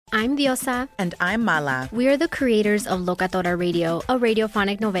I'm Diosa. And I'm Mala. We are the creators of Locatora Radio, a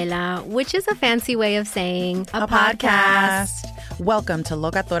radiophonic novela, which is a fancy way of saying a podcast. Welcome to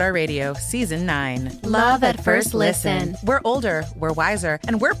Locatora Radio, Season 9. Love at first listen. We're older, we're wiser,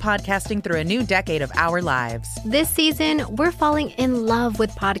 and we're podcasting through a new decade of our lives. This season, we're falling in love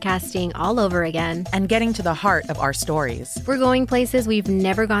with podcasting all over again. And getting to the heart of our stories. We're going places we've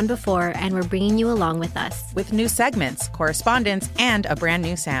never gone before, and we're bringing you along with us. With new segments, correspondence, and a brand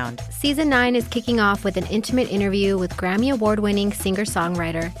new sound. Season 9 is kicking off with an intimate interview with Grammy Award-winning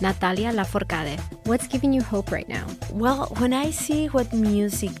singer-songwriter Natalia Lafourcade. What's giving you hope right now? Well, when I see what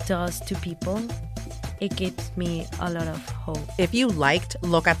music does to people, it gives me a lot of hope. If you liked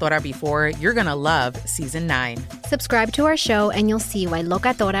Locatora before, you're going to love Season 9. Subscribe to our show and you'll see why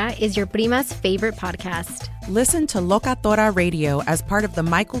Locatora is your prima's favorite podcast. Listen to Locatora Radio as part of the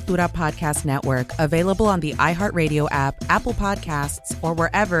My Cultura Podcast Network, available on the iHeartRadio app, Apple Podcasts, or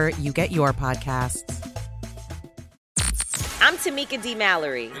wherever you get your podcasts. I'm Tamika D.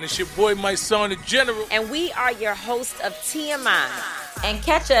 Mallory. And it's your boy, my son, the General. And we are your hosts of TMI. And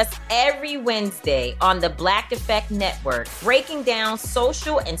catch us every Wednesday on the Black Effect Network, breaking down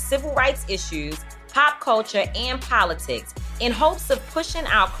social and civil rights issues, pop culture, and politics, in hopes of pushing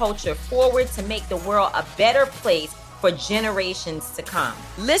our culture forward to make the world a better place for generations to come.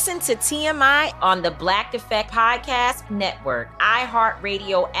 Listen to TMI on the Black Effect Podcast Network,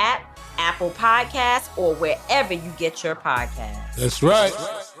 iHeartRadio app, Apple Podcasts, or wherever you get your podcasts. That's right.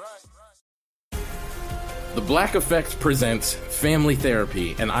 The Black Effect presents Family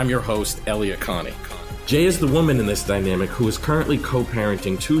Therapy, and I'm your host, Elliot Connie. Jay is the woman in this dynamic who is currently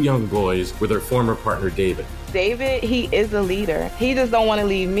co-parenting 2 young boys with her former partner, David. David, he is a leader. He just don't want to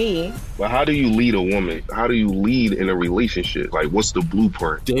leave me. But how do you lead a woman? How do you lead in a relationship? Like, what's the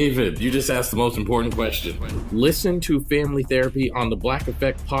blueprint? David, you just asked the most important question. Listen to Family Therapy on the Black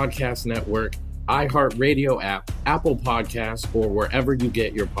Effect Podcast Network, iHeartRadio app, Apple Podcasts, or wherever you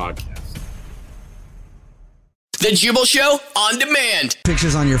get your podcasts. The Jubal Show on demand.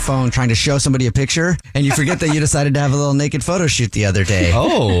 Pictures on your phone trying to show somebody a picture, and you forget that you decided to have a little naked photo shoot the other day.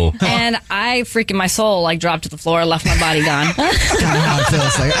 Oh. And I freaking my soul dropped to the floor, left my body gone. Kind of how it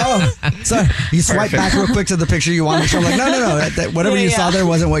feels. Like, oh, sorry. You swipe back real quick to the picture you wanted to show. I'm like, no. Whatever you saw there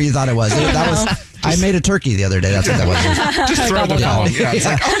wasn't what you thought it was. That was. I made a turkey the other day. That's what that was. Just throw the phone. Yeah, it's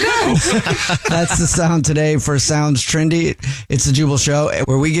like, oh no. That's the sound today for Sounds Trendy. It's the Jubal Show,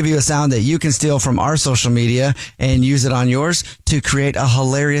 where we give you a sound that you can steal from our social media and use it on yours to create a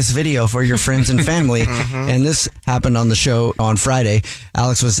hilarious video for your friends and family. And this happened on the show on Friday.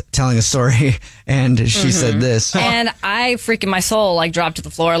 Alex was telling a story, and she said this. And I freaking my soul dropped to the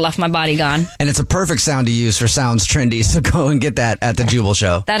floor, left my body gone. And it's a perfect sound to use for Sounds Trendy, so go and get that at the Jubal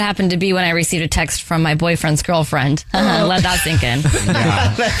Show. That happened to be when I received a text from my boyfriend's girlfriend. Let that sink in.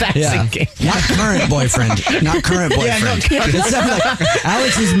 Yeah. Let that sink in. Not current boyfriend. Not current boyfriend. It sounded like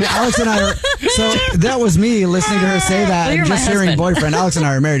Alex and I are, so that was me listening to her say that Well, and just hearing boyfriend. Alex and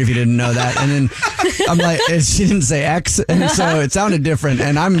I are married, if you didn't know that. And then I'm like, she didn't say ex, and so it sounded different.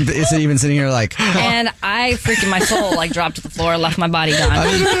 And I'm even sitting here like, and I freaking my soul dropped to the floor, left my body gone.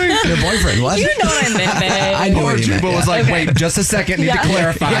 Your boyfriend, what? You know what I meant, babe. I knew what you meant. Jubal was like, wait, just a second, need to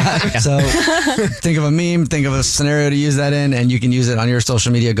clarify. So think of a meme, think of a scenario to use that in, and you can use it on your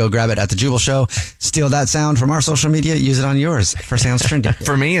social media. Go grab it at the Jubal Show. Steal that sound from our social media, use it on yours for Sounds Trendy.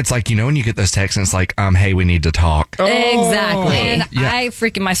 For me, it's like, when you get those texts and it's like, hey, we need to talk. Exactly. And I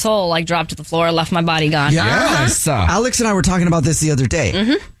freaking my soul dropped to the floor, left my body gone. Yes. Alex and I were talking about this the other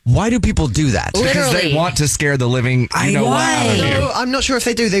day. Why do people do that? Because they want to scare the living out of you. I'm not sure if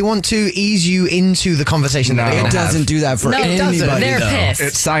they do. They want to ease you into the conversation. No, it doesn't do that for anybody. They're pissed.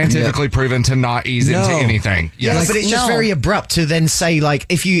 It's scientifically proven to not ease into anything. Yeah, but it's just very abrupt to then say,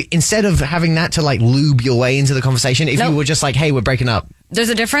 if you, instead of having that to lube your way into the conversation, if you were just like, hey, we're breaking up. There's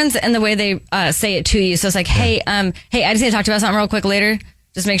a difference in the way they say it to you. So it's like, hey, I just need to talk to you about something real quik later.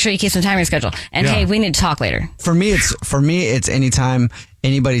 Just make sure you keep some time in your schedule. And hey, we need to talk later. For me, it's anytime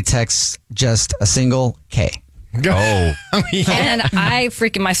anybody texts just a single K. Oh. And I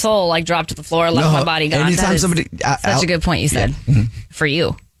freaking my soul dropped to the floor, left my body gone. Anytime somebody, such a good point you said for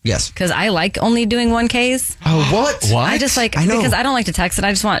you. Yes. Because I like only doing 1Ks. Oh, what? I just because I don't like to text and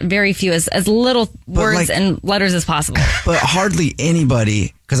I just want very few, as little words and letters as possible. But hardly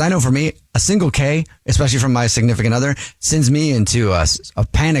anybody, because I know for me, a single K, especially from my significant other, sends me into a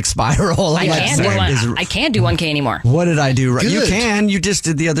panic spiral. I can't do 1K anymore. What did I do? You can. You just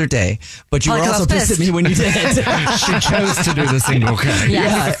did the other day. But you were also pissed at me when you did. She chose to do the single K.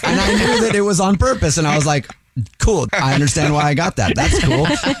 Yeah. And I knew that it was on purpose. And I was like, cool. I understand why I got that. That's cool.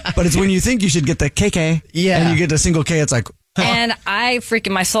 But it's when you think you should get the KK and you get a single K, it's like, And I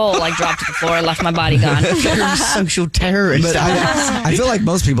freaking my soul like dropped to the floor, left my body gone. You're a social terrorist. But I feel like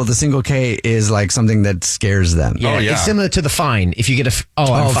most people, the single K is like something that scares them. Yeah, it's similar to the fine. If you get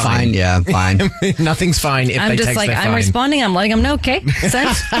I'm fine. Yeah, fine. Nothing's fine if I'm they just text like, they're I'm fine. responding. I'm letting them know. Okay,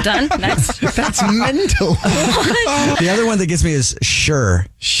 sent, done, next. That's mental. The other one that gets me is sure.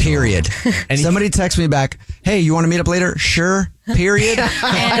 Period. And somebody texts me back, hey, you want to meet up later? Sure. Period.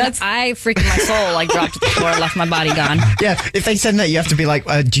 And I freaking my soul like dropped to the floor, left my body gone. Yeah, if they send that, you have to be like,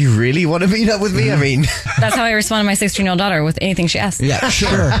 do you really want to meet up with me? I mean, that's how I respond to my 16-year-old daughter with anything she asks. Yeah,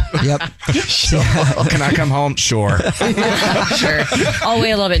 sure. Yep. Sure. Can I come home? Sure. Sure. I'll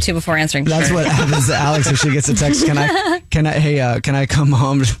wait a little bit too before answering. That's sure. what happens to Alex if she gets a text. Can I come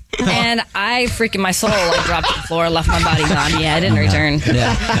home? And I freaking my soul like dropped to the floor, left my body gone. Yeah, I didn't return.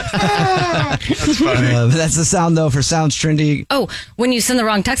 Yeah. That's funny. That's the sound though for Sounds Trendy. Oh, when you send the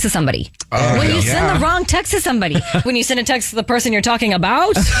wrong text to somebody. When you send the wrong text to somebody. When you send a text to the person you're talking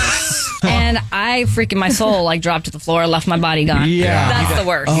about. And I freaking my soul like dropped to the floor, left my body gone. Yeah. That's the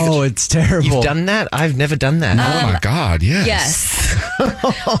worst. Oh, it's terrible. You've done that? I've never done that. Oh my God, yes. Yes.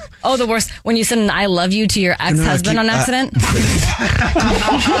 Oh, the worst. When you send an I love you to your ex-husband on accident.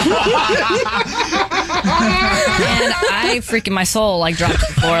 And I freaking my soul like dropped to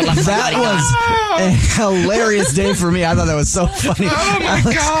the floor, left my body gone. That was a hilarious day for me. I thought that was so funny. Oh my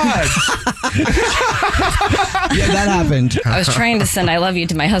God. Yeah, that happened. I was trying to send I love you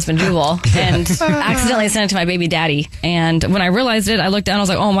to my husband Jubal and accidentally sent it to my baby daddy. And when I realized it, I looked down, I was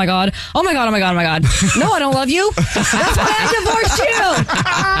like, oh my God. Oh my God, oh my God, oh my God. No, I don't love you. That's why I divorced you.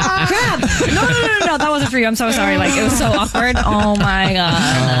 Crap. No, that wasn't for you. I'm so sorry. Like, it was so awkward. Oh my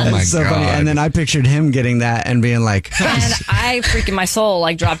God. Oh my so God. funny. And then I pictured him getting that and being like, and I freaking my soul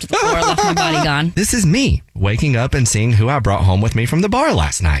like dropped to the floor, left my body gone. This is me waking up and seeing who I brought home with me from the bar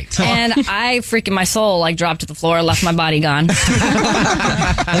last night. And I freaking my soul like dropped to the floor, left my body gone.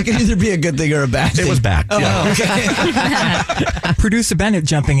 that could either be a good thing or a bad thing. It was bad. Oh, Yeah. okay. Producer Bennett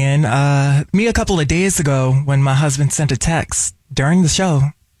jumping in. Me a couple of days ago when my husband sent a text during the show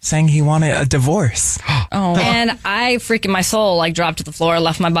saying he wanted a divorce. Oh. And I freaking my soul like dropped to the floor,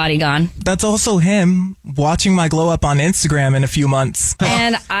 left my body gone. That's also him watching my glow up on Instagram in a few months.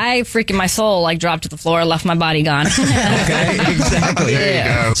 And I freaking my soul like dropped to the floor, left my body gone. Okay, exactly. There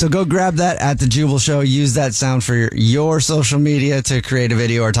you go. So go grab that at the Jubal Show. Use that sound for your social media to create a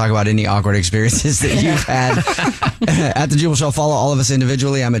video or talk about any awkward experiences that you've had. At the Jubal Show, follow all of us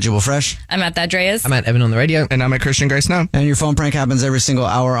individually. I'm at Jubal Fresh. I'm at That Dreas. I'm at Evan on the radio. And I'm at Christian Grace now. And your phone prank happens every single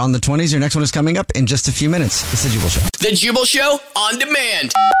hour on the 20s. Your next one is coming up in just a few minutes. It's the Jubal Show. The Jubal Show on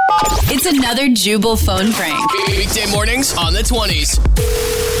demand. It's another Jubal phone prank. Weekday mornings on the 20s.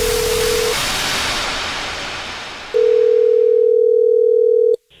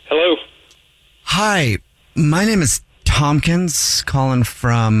 Hello. Hi, my name is Tompkins, calling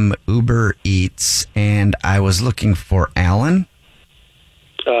from Uber Eats, and I was looking for Alan.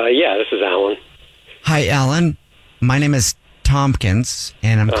 Yeah, this is Alan. Hi, Alan. My name is Tompkins,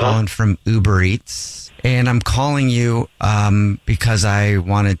 and I'm calling from Uber Eats. And I'm calling you because I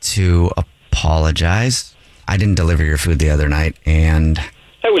wanted to apologize. I didn't deliver your food the other night, and...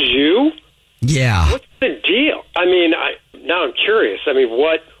 That was you? Yeah. What's the deal? I mean, now I'm curious. I mean,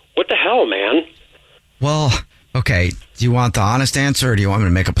 what the hell, man? Well, okay. Do you want the honest answer, or do you want me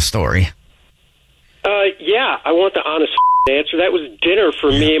to make up a story? Yeah, I want the honest answer. That was dinner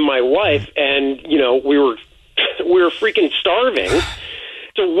for me and my wife, and, you know, we were freaking starving.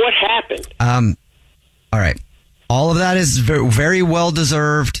 So what happened? All right. All of that is very, very well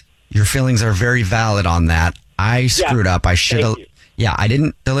deserved. Your feelings are very valid on that. I screwed up. I should have. Yeah, I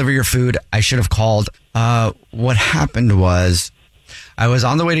didn't deliver your food. I should have called. What happened was I was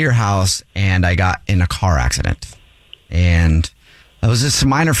on the way to your house and I got in a car accident. And it was just a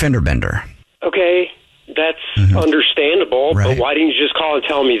minor fender bender. Okay, that's understandable, Right. but why didn't you just call and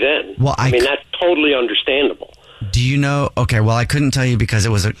tell me then? Well, I mean, that's totally understandable. Do you know? Okay, well, I couldn't tell you because it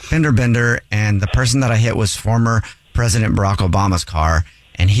was a fender bender, and the person that I hit was former President Barack Obama's car,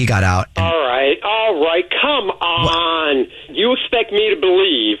 and he got out. And All right, come on. You expect me to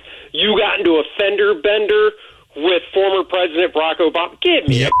believe you got into a fender bender with former President Barack Obama? Give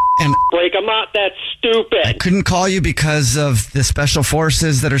me a break. I'm not that stupid. I couldn't call you because of the special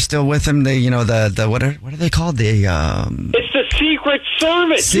forces that are still with him. The what are they called? It's the Secret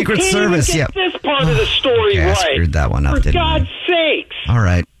Service. Secret you can't Service, even get yeah. this part of the story Okay, I right. screwed that one up, For didn't I? God's sakes. All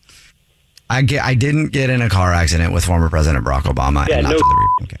right. I didn't get in a car accident with former President Barack Obama. Yeah, and not no- deliver.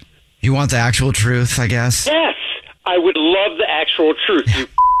 Okay. You want the actual truth, I guess? Yes, I would love the actual truth, you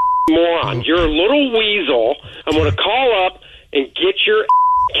moron. You're a little weasel. I'm going to call up and get your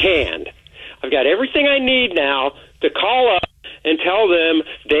canned. I've got everything I need now to call up and tell them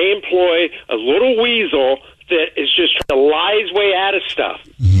they employ a little weasel that is just trying to lie his way out of stuff.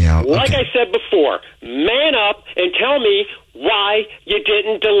 Yeah. Okay. Like I said before, man up and tell me why you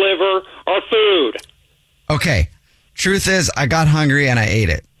didn't deliver our food. Okay. Truth is, I got hungry and I ate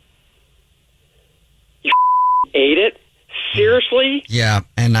it. You ate it? Seriously? Yeah,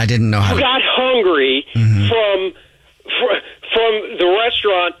 and I didn't know how. You got hungry from the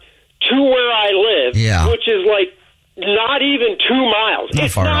restaurant to where I live, which is like not even 2 miles.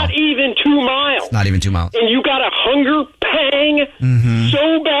 It's not even 2 miles. Not even 2 miles. And you got a hunger pang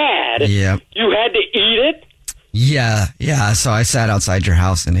so bad, you had to eat it? Yeah. So I sat outside your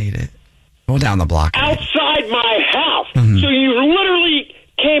house and ate it. Well, down the block. Outside my house. So you literally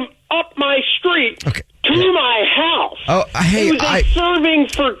came up my street to my house. Oh, hey, it was a serving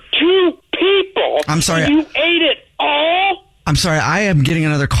for 2 people. I'm sorry. You ate it all? I'm sorry. I am getting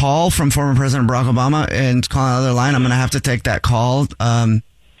another call from former President Barack Obama and it's calling another line. I'm going to have to take that call.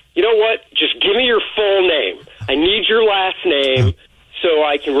 You know what? Just give me your full name. I need your last name so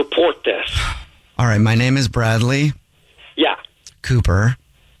I can report this. All right. My name is Bradley. Yeah. Cooper.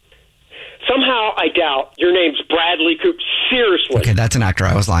 Somehow I doubt your name's Bradley Cooper. Seriously. Okay, that's an actor.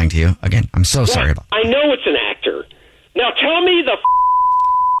 I was lying to you. Again, I'm so sorry about that. I know it's an actor. Now tell me the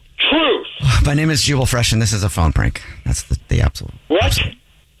truth. My name is Jubal Fresh, and this is a phone prank. That's the absolute. What?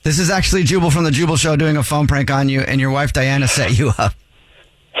 This is actually Jubal from the Jubal Show doing a phone prank on you, and your wife Diana set you up.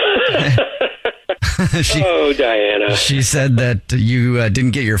 Oh, Diana. She said that you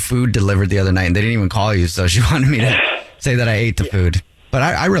didn't get your food delivered the other night, and they didn't even call you, so she wanted me to say that I ate the food. But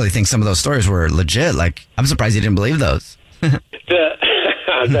I really think some of those stories were legit. Like, I'm surprised you didn't believe those. The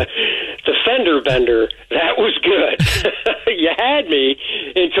fender bender, that was good. You had me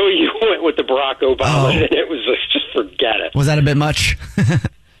until you went with the Barack Obama, and it was just forget it. Was that a bit much?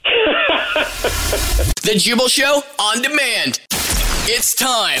 The Jubal Show on demand. It's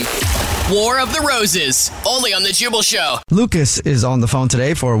time. War of the Roses, only on The Jubal Show. Lucas is on the phone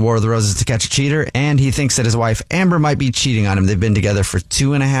today for War of the Roses to catch a cheater, and he thinks that his wife Amber might be cheating on him. They've been together for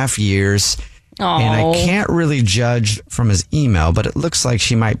 2.5 years. Aww. And I can't really judge from his email, but it looks like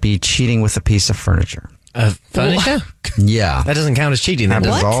she might be cheating with a piece of furniture. Furniture? Yeah. That doesn't count as cheating. That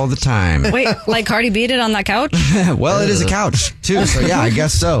happens all the time. Wait, like Cardi B did on that couch? Well, it is a couch, too. So, yeah, I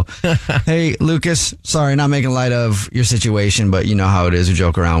guess so. Hey, Lucas, sorry, not making light of your situation, but you know how it is. We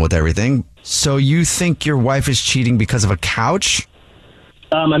joke around with everything. So you think your wife is cheating because of a couch?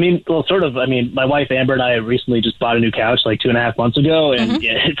 Sort of. My wife, Amber, and I recently just bought a new couch like 2.5 months ago, and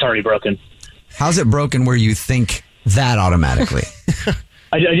it's already broken. How's it broken where you think that automatically?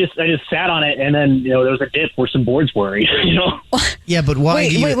 I just sat on it, and then there was a dip where some boards were. Yeah, but why?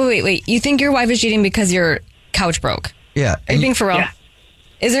 Wait. You think your wife is cheating because your couch broke? Yeah. Are you being for real? Yeah.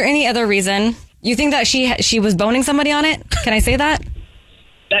 Is there any other reason? You think that she was boning somebody on it? Can I say that?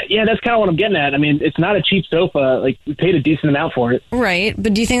 Yeah, that's kind of what I'm getting at. It's not a cheap sofa. Like, we paid a decent amount for it. Right,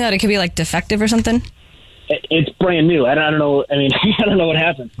 but do you think that it could be like defective or something? It's brand new. I don't know. I don't know what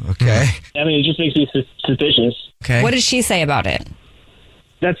happened. Okay. It just makes me suspicious. Okay. What did she say about it?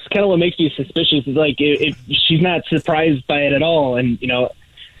 That's kind of what makes me suspicious. Is like if she's not surprised by it at all, and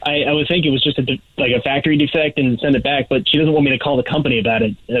I would think it was just a factory defect and send it back, but she doesn't want me to call the company about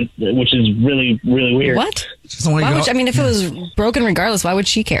it, which is really, really weird. What? Why would if it was broken regardless, why would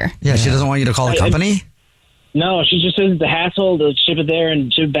she care? Yeah, she doesn't want you to call the company? No, she just says the hassle to ship it there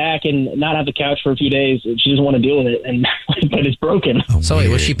and ship it back and not have the couch for a few days. She doesn't want to deal with it, but it's broken. So wait,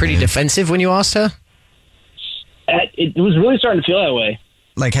 was she pretty defensive when you asked her? It was really starting to feel that way.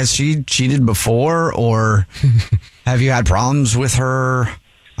 Like, has she cheated before, or have you had problems with her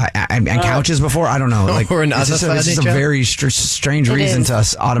and couches before? I don't know. Like, or it's just a very strange reason to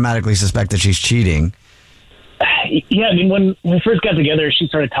us automatically suspect that she's cheating. Yeah, when we first got together, she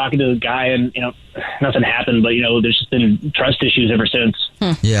started talking to the guy, and nothing happened. But there's just been trust issues ever since.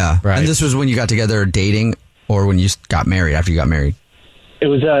 Yeah, right. And this was when you got together dating, or when you got married? After you got married? It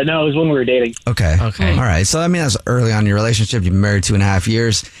was it was when we were dating. Okay. All right. So that's early on in your relationship. You've been married 2.5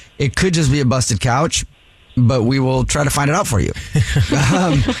 years. It could just be a busted couch, but we will try to find it out for you.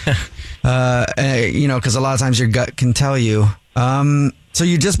 Because a lot of times your gut can tell you. So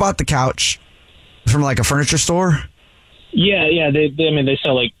you just bought the couch from like a furniture store? Yeah. They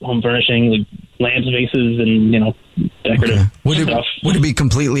sell like home furnishing, like lamp vases and decorative stuff. Would it be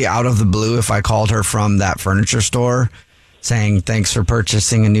completely out of the blue if I called her from that furniture store, saying thanks for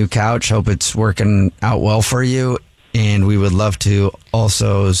purchasing a new couch? Hope it's working out well for you, and we would love to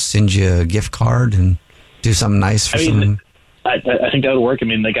also send you a gift card and do something nice for some. I think that would work.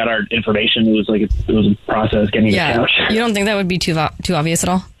 They got our information. It was a process getting the couch. You don't think that would be too obvious at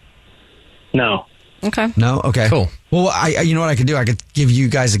all? No. Okay. No? Okay. Cool. Well, you know what I could do? I could give you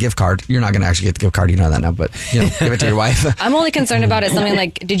guys a gift card. You're not going to actually get the gift card. You know that now, but give it to your wife. I'm only concerned about it. Something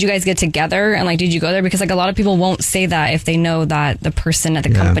like, did you guys get together and did you go there? Because a lot of people won't say that if they know that the person at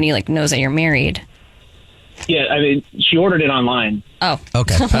the company knows that you're married. Yeah, I mean, she ordered it online. Oh.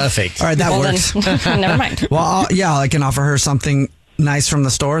 Okay. Perfect. All right, that works. Then, never mind. Well, I can offer her something nice from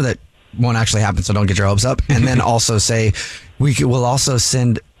the store that won't actually happen, so don't get your hopes up. And then also say, we'll also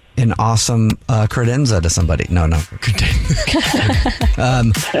send an awesome credenza to somebody. No.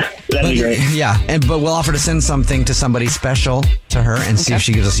 That'd be great. Yeah, but we'll offer to send something to somebody special to her and see if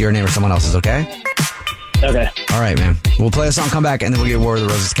she gives us your name or someone else's, okay? Okay. All right, man. We'll play a song, come back, and then we'll get War of the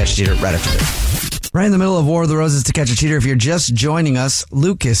Roses to Catch a Cheater right after this. Right in the middle of War of the Roses to Catch a Cheater. If you're just joining us,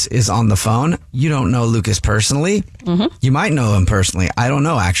 Lucas is on the phone. You don't know Lucas personally. Mm-hmm. You might know him personally. I don't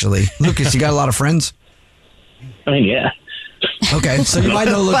know, actually. Lucas, you got a lot of friends? I mean, yeah. Okay, so you might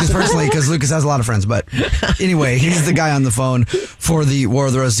know Lucas personally because Lucas has a lot of friends. But anyway, he's the guy on the phone for the War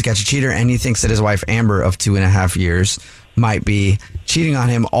of the Roses to Catch a Cheater, and he thinks that his wife, Amber, of 2.5 years, might be cheating on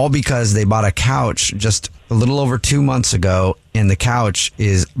him, all because they bought a couch just a little over 2 months ago, and the couch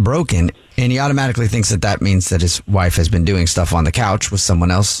is broken. And he automatically thinks that means that his wife has been doing stuff on the couch with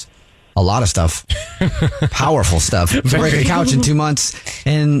someone else. A lot of stuff. Powerful stuff. To break a couch in 2 months.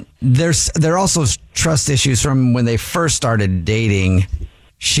 And there are also trust issues from when they first started dating.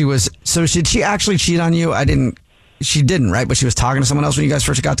 So did she actually cheat on you? She didn't, right? But she was talking to someone else when you guys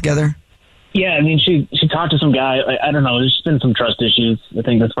first got together? Yeah, I mean, she talked to some guy. I don't know. There's been some trust issues. I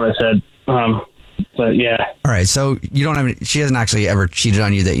think that's what I said. But yeah. All right. So she hasn't actually ever cheated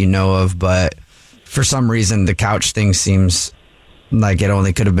on you that you know of, but for some reason the couch thing seems like it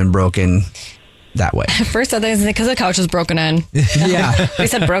only could have been broken that way. At first I thought it was because the couch was broken in. Yeah. They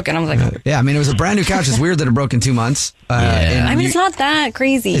said broken. I was like, yeah, I mean, it was a brand new couch. It's weird that it broke in 2 months. It's not that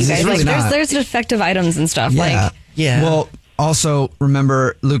crazy. It's Guys. really not. There's defective items and stuff. Yeah. Well, also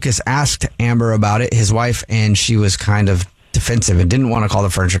remember Lucas asked Amber about it, his wife, and she was kind of defensive and didn't want to call the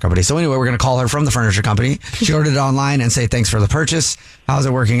furniture company. So anyway, we're going to call her from the furniture company. She ordered it online and say thanks for the purchase. How's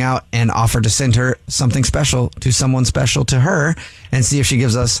it working out? And offered to send her something special to someone special to her and see if she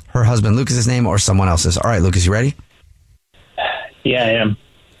gives us her husband Lucas's name or someone else's. All right, Lucas, you ready? Yeah, I am.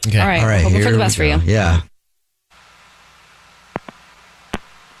 Okay. All right. Hoping for the best for you. Yeah.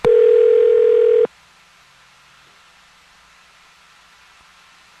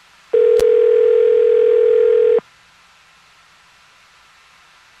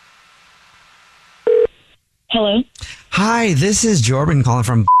 Hello. Hi, this is Jordan calling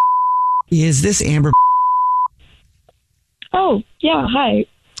from. Is this Amber? Oh, yeah. Hi.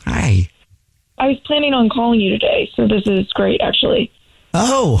 Hi. I was planning on calling you today, so this is great, actually.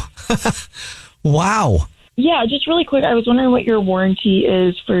 Oh, wow. Yeah, just really quick. I was wondering what your warranty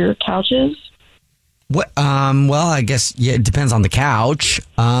is for your couches. What? Well, I guess it depends on the couch.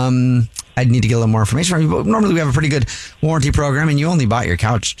 I'd need to get a little more information from you, but normally we have a pretty good warranty program, and you only bought your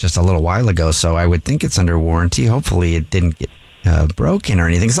couch just a little while ago, so I would think it's under warranty. Hopefully it didn't get broken or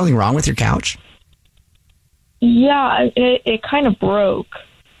anything. Is something wrong with your couch? Yeah, it kind of broke.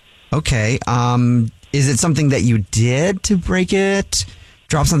 Okay. Is it something that you did to break it?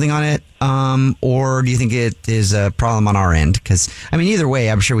 Drop something on it? Or do you think it is a problem on our end? Because, I mean, either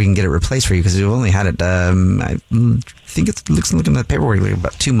way, I'm sure we can get it replaced for you because we've only had it, I think it looking at the paperwork, like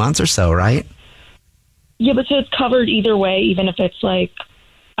about 2 months or so, right? Yeah, but so it's covered either way, even if it's like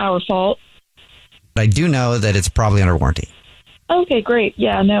our fault. But I do know that it's probably under warranty. Okay, great.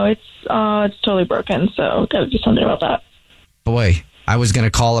 Yeah, no, it's totally broken, so gotta do something about that. Boy, I was going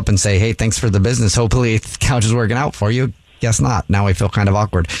to call up and say, hey, thanks for the business. Hopefully the couch is working out for you. Guess not. Now I feel kind of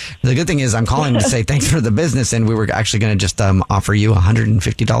awkward. The good thing is I'm calling to say thanks for the business, and we were actually going to just offer you a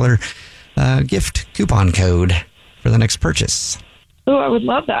 $150 gift coupon code for the next purchase. Oh, I would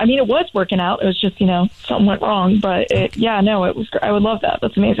love that. I mean, it was working out. It was just, something went wrong, but it was. I would love that.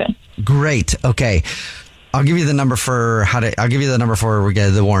 That's amazing. Great. Okay. I'll give you the number for we get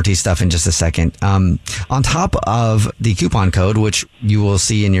the warranty stuff in just a second. On top of the coupon code, which you will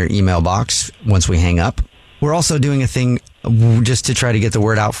see in your email box once we hang up, we're also doing a thing just to try to get the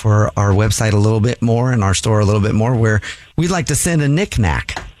word out for our website a little bit more and our store a little bit more, where we'd like to send a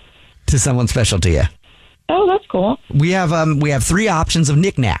knick-knack to someone special to you. Oh, that's cool. We have 3 options of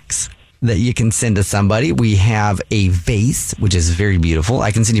knickknacks that you can send to somebody. We have a vase, which is very beautiful.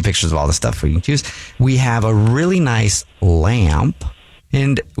 I can send you pictures of all the stuff you can choose. We have a really nice lamp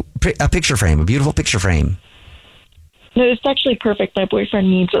and a picture frame, a beautiful picture frame. No, it's actually perfect. My boyfriend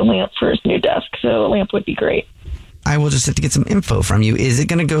needs a lamp for his new desk, so a lamp would be great. I will just have to get some info from you. Is it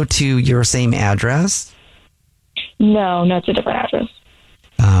going to go to your same address? No, it's a different address.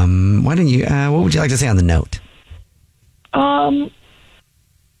 Why don't you? What would you like to say on the note?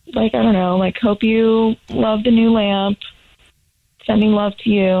 Like, I don't know, like, hope you love the new lamp. Sending love to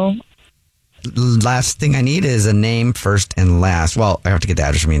you. Last thing I need is a name, first and last. Well, I have to get the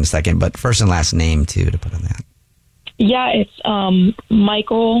address from you in a second, but first and last name too to put on that. Yeah, it's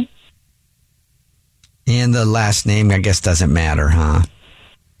Michael. And the last name, I guess, doesn't matter, huh?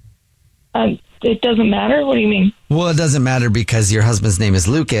 It doesn't matter? What do you mean? Well, it doesn't matter because your husband's name is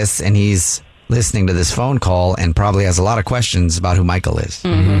Lucas, and he's listening to this phone call and probably has a lot of questions about who Michael is.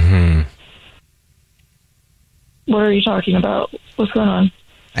 Mm-hmm. What are you talking about? What's going on?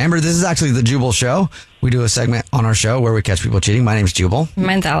 Amber, this is actually the Jubal Show. We do a segment on our show where we catch people cheating. My name's Jubal.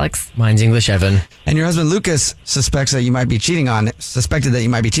 Mine's Alex. Mine's English Evan. And your husband Lucas suspected that you might be cheating on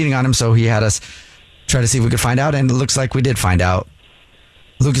him, so he had us try to see if we could find out, and it looks like we did find out.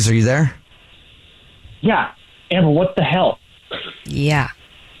 Lucas, are you there? Yeah. Amber, what the hell? Yeah.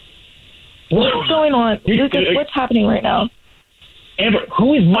 What's going on? Lucas, what's happening right now? Amber,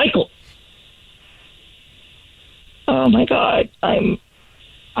 who is Michael? Oh my God. I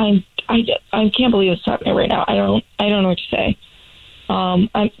can't believe it's happening right now. I don't know what to say. I'm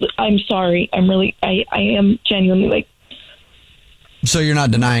sorry. I am genuinely like. So you're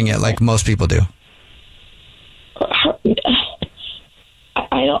not denying it like most people do?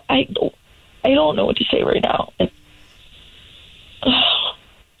 I don't know what to say right now.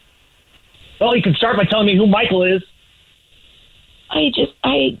 Well, you can start by telling me who Michael is.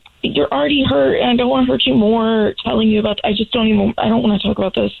 You're already hurt, and I don't want to hurt you more telling you about, I don't want to talk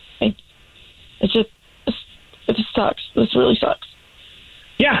about this. It just sucks. This really sucks.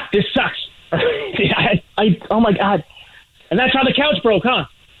 Yeah, this sucks. Oh my God. And that's how the couch broke, huh?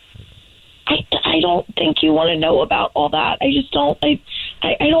 I don't think you want to know about all that. I just don't, I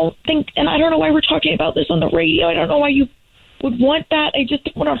don't think, and I don't know why we're talking about this on the radio. I don't know why you would want that. I just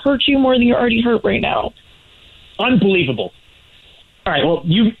don't want to hurt you more than you're already hurt right now. Unbelievable. All right, well,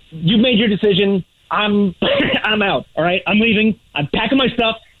 you made your decision. I'm out, all right? I'm leaving. I'm packing my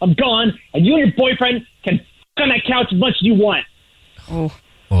stuff. I'm gone. And you and your boyfriend can f*** on that couch as much as you want. Oh.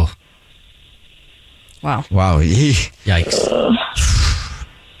 Wow. Wow. Yikes.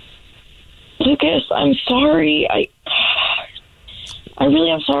 Lucas, I'm sorry. I really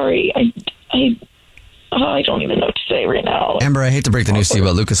am sorry. I don't even know what to say right now. Amber, I hate to break the news to you,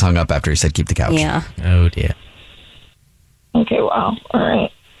 but Lucas hung up after he said keep the couch. Yeah. Oh, dear. Okay, wow. All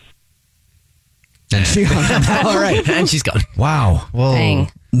right. And she hung up. All right. And she's gone. Wow. Whoa. Dang.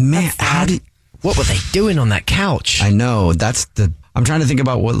 Man, what were they doing on that couch? I know. I'm trying to think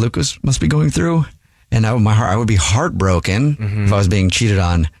about what Lucas must be going through. And I would be heartbroken if I was being cheated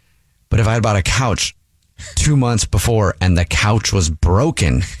on. But if I had bought a couch 2 months before and the couch was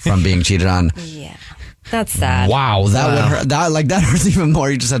broken from being cheated on. Yeah. That's sad. Wow. That would hurt. That hurts even more.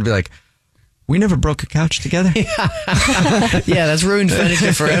 You just had to be like, we never broke a couch together. Yeah, that's ruined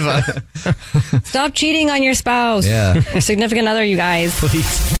furniture forever. Stop cheating on your spouse. Yeah. Your significant other, you guys.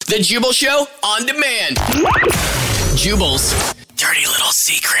 Please. The Jubal Show on demand. Jubal's dirty little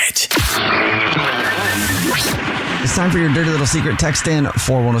secret. It's time for your dirty little secret. Text in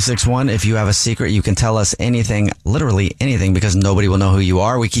 41061. If you have a secret, you can tell us anything, literally anything, because nobody will know who you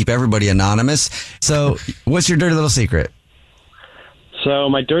are. We keep everybody anonymous. So what's your dirty little secret? So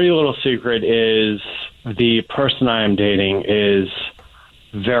my dirty little secret is the person I am dating is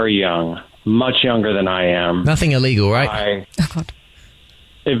very young, much younger than I am. Nothing illegal, right?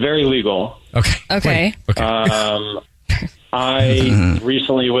 Very legal. Okay. I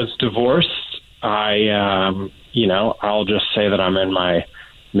recently was divorced. I'll just say that I'm in my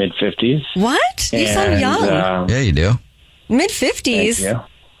mid-50s. What? You sound young. Yeah, you do. Mid-50s? Thank you.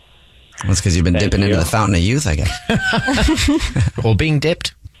 That's because you've been dipping into the fountain of youth, I guess. Or being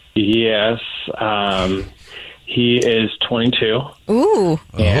dipped. Yes. He is 22. Ooh.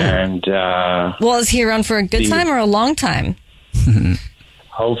 And, well, is he around for a good time or a long time?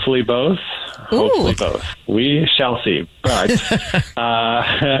 Hopefully both. Hopefully both. We shall see. But,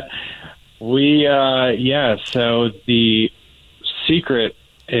 so the secret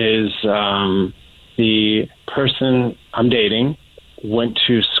is the person I'm dating went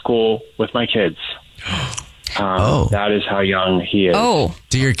to school with my kids. That is how young he is. Oh.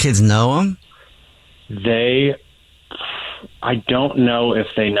 Do your kids know him? I don't know if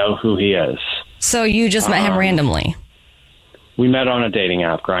they know who he is. So you just met him randomly? We met on a dating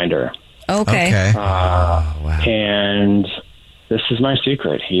app, Grindr. Okay. Wow. And this is my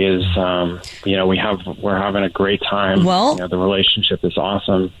secret. He is, we're having a great time. Well, the relationship is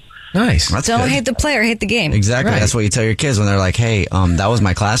awesome. Nice. Don't hate the player, hate the game. Exactly. Right. That's what you tell your kids when they're like, hey, that was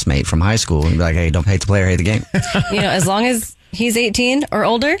my classmate from high school. And you're like, hey, don't hate the player, hate the game. As long as He's 18 or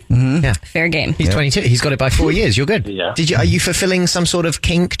older? Mm-hmm. Yeah. Fair game. He's 22. He's got it by 4 years. You're good. Yeah. Are you fulfilling some sort of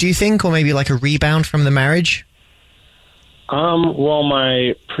kink, do you think? Or maybe like a rebound from the marriage? Well,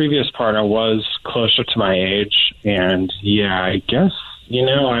 my previous partner was closer to my age, and yeah, I guess,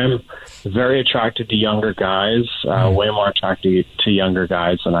 I'm very attracted to younger guys, way more attracted to younger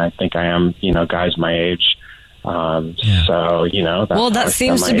guys than I think I am, guys my age. So, that's that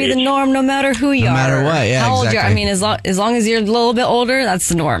seems to be the norm no matter who you are. No matter what, yeah, how old exactly. you are. I mean, as long as you're a little bit older, that's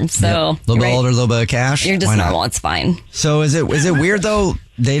the norm. So, a little bit older, a little bit of cash. You're just Why not? normal. It's fine. So is it weird though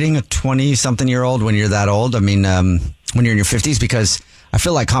dating a 20-something-year-old when you're that old? I mean, when you're in your 50s, because I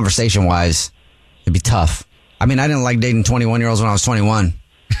feel like conversation wise, it'd be tough. I mean, I didn't like dating 21-year-olds when I was 21.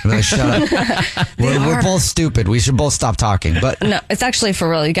 I'm like, shut up. We're both stupid. We should both stop talking. But no, it's actually for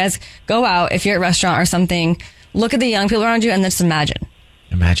real. You guys go out if you're at a restaurant or something. Look at the young people around you and then just imagine.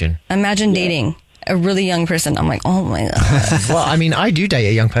 Imagine dating a really young person. I'm like, oh my God. Well, I mean, I do date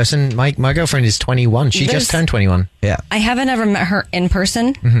a young person. My girlfriend is 21. She just turned 21. Yeah. I haven't ever met her in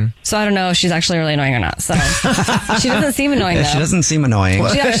person, so I don't know if she's actually really annoying or not. So she doesn't seem annoying though. She doesn't seem annoying.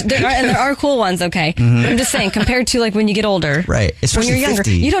 There are cool ones, okay. But I'm just saying, compared to like when you get older, right? Especially when you're younger,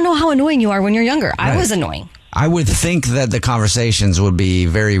 50. you don't know how annoying you are when you're younger. Right. I was annoying. I would think that the conversations would be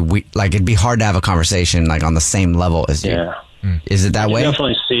like it'd be hard to have a conversation like on the same level as you. Yeah. Is it that way?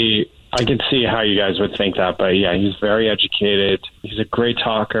 I can see how you guys would think that, but yeah, he's very educated. He's a great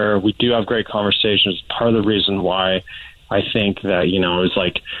talker. We do have great conversations. Part of the reason why I think that, I was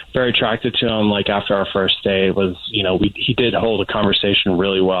like very attracted to him. Like after our first date was, he did hold a conversation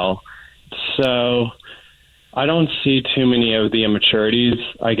really well. So I don't see too many of the immaturities,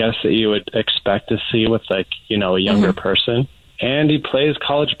 I guess, that you would expect to see with like, a younger person. And he plays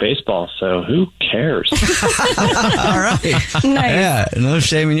college baseball, so who cares? All right. Nice. Yeah, no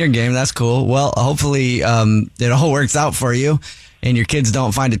shame in your game. That's cool. Well, hopefully it all works out for you and your kids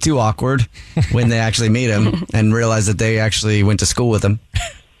don't find it too awkward when they actually meet him and realize that they actually went to school with him.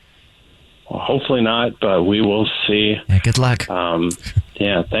 Well, hopefully not, but we will see. Yeah, good luck.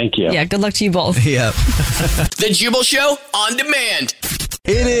 Yeah, thank you. Yeah, good luck to you both. Yeah. The Jubal Show on demand.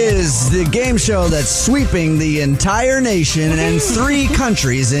 It is the game show that's sweeping the entire nation and 3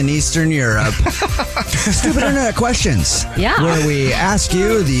 countries in Eastern Europe. Stupid Internet Questions. Yeah. Where we ask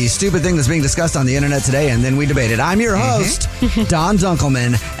you the stupid thing that's being discussed on the internet today, and then we debate it. I'm your host, Don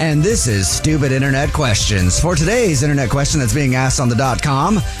Dunkelman, and this is Stupid Internet Questions. For today's internet question that's being asked on the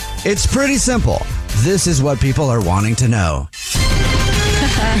 .com, it's pretty simple. This is what people are wanting to know.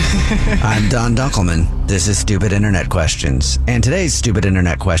 I'm Don Dunkelman. This is Stupid Internet Questions. And today's Stupid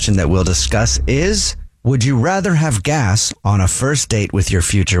Internet question that we'll discuss is, would you rather have gas on a first date with your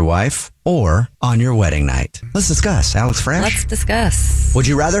future wife or on your wedding night? Let's discuss. Alex Fresh? Let's discuss. Would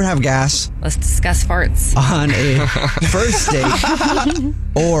you rather have gas? Let's discuss farts. On a first date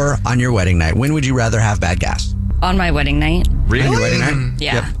or on your wedding night? When would you rather have bad gas? On my wedding night. Really? On your wedding night?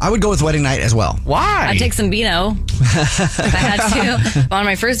 Yeah. Yep. I would go with wedding night as well. Why? I'd take some Beano if I had to. On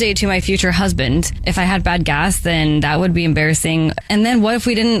my first date to my future husband, if I had bad gas, then that would be embarrassing. And then what if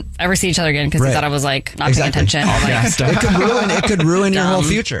we didn't ever see each other again because he thought I was like not paying attention? It could ruin your whole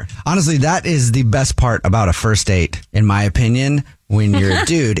future. Honestly, that is the best part about a first date, in my opinion. When you're a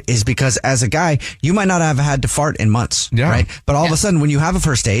dude, is because as a guy, you might not have had to fart in months, right? But all of a sudden, when you have a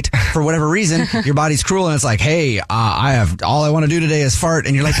first date, for whatever reason, your body's cruel and it's like, hey, all I want to do today is fart.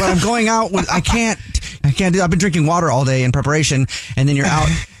 And you're like, but I'm going out. I can't do. I've been drinking water all day in preparation. And then you're out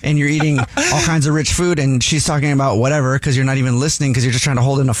and you're eating all kinds of rich food. And she's talking about whatever because you're not even listening because you're just trying to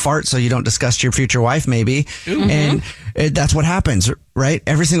hold in a fart so you don't discuss your future wife, maybe. Mm-hmm. And that's what happens, right?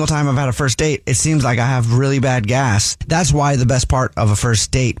 Every single time I've had a first date, it seems like I have really bad gas. That's why the best part of a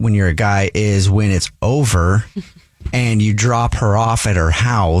first date when you're a guy is when it's over and you drop her off at her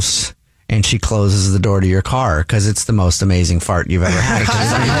house and she closes the door to your car because it's the most amazing fart you've ever had.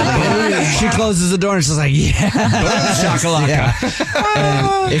 She closes the door and she's like, yeah. Shakalaka. Yeah.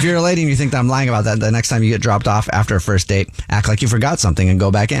 And if you're a lady and you think that I'm lying about that, the next time you get dropped off after a first date, act like you forgot something and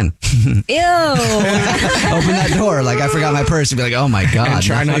go back in. Ew. Open that door like I forgot my purse. You'd be like, oh my God. And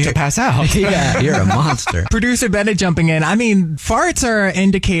try not to pass out. Yeah, you're a monster. Producer Bennett jumping in. I mean, farts are an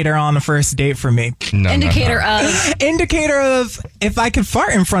indicator on a first date for me. Indicator of if I could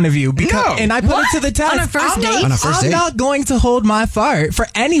fart in front of you. Because, and I put it to the test. On a first date? On a first I'm date? not going to hold my fart for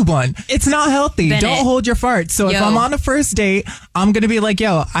anyone. It's not healthy. Bennett. Don't hold your farts. So if Yo. I'm on a first date, I'm going to be like,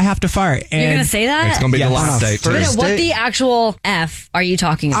 yo, I have to fart. And You're going to say that? It's going to be the last date, too. Bennett, what the actual F are you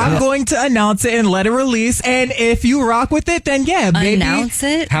talking about? I'm going to announce it and let it release. And if you rock with it, then yeah, baby. Announce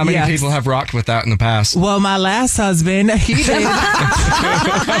it? How many people have rocked with that in the past? Well, my last husband, he did. He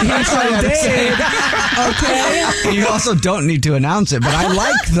sure did. Okay. You also don't need to announce it, but I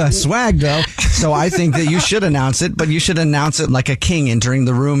like the swag though. So I think that you should announce it, but you should announce it like a king entering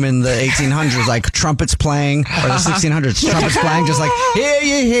the room in the 1800s, like trumpets playing, or the 1600s, trumpets playing, just like, hear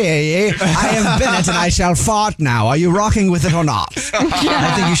ye, I am Bennett and I shall fart now. Are you rocking with it or not?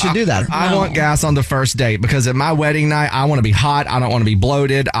 I think you should do that. I want gas on the first date because at my wedding night, I want to be hot. I don't want to be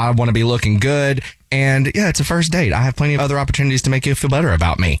bloated. I want to be looking good. And yeah, it's a first date. I have plenty of other opportunities to make you feel better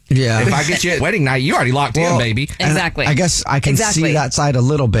about me. Yeah. If I get you at wedding night, you already locked in, baby. Exactly. I guess I can see that side a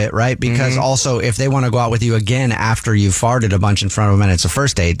little bit, right? Because also, if they want to go out with you again after you farted a bunch in front of them and it's a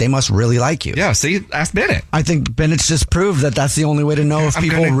first date, they must really like you. Yeah, see, ask Bennett. I think Bennett's just proved that that's the only way to know if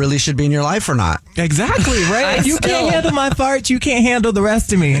people really should be in your life or not. Exactly, right? If you can't handle my farts, you can't handle the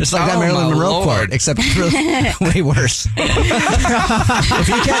rest of me. It's like that Marilyn Monroe quote, except way worse. If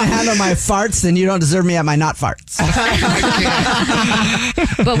you can't handle my farts, then you don't deserve me at my not farts.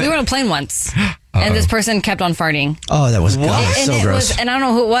 But we were on a plane once. And this person kept on farting. Oh, that was so gross. And I don't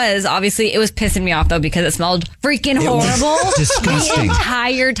know who it was. Obviously, it was pissing me off, though, because it smelled freaking horrible. Disgusting. The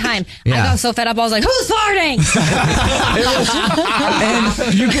entire time. Yeah. I got so fed up, I was like, who's farting?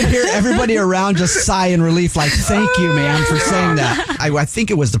 And you could hear everybody around just sigh in relief, like, thank you, ma'am, for saying that. I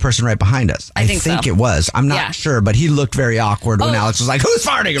think it was the person right behind us. I think so. it was. I'm not sure, but he looked very awkward when Alex was like, who's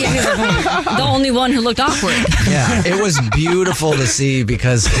farting? The only one who looked awkward. Yeah, it was beautiful to see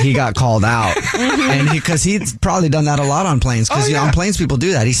because he got called out. And because he's probably done that a lot on planes. Because on planes, people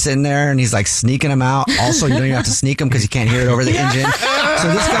do that. He's sitting there and he's like sneaking them out. Also, you don't even have to sneak them because you can't hear it over the engine. So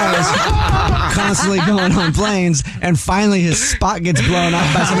this guy is constantly going on planes, and finally his spot gets blown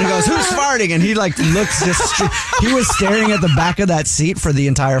up by somebody who goes, who's farting? And he like looks he was staring at the back of that seat for the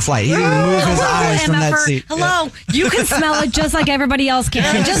entire flight. He didn't move his eyes from that seat. Hello, you can smell it just like everybody else can.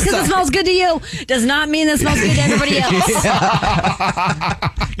 And just because it smells good to you does not mean it smells good to everybody else.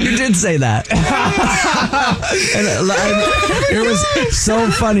 You did say that. And it was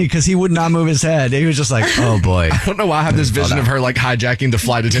so funny because he would not move his head. He was just like, oh boy. I don't know why I have this vision of her like hijacking the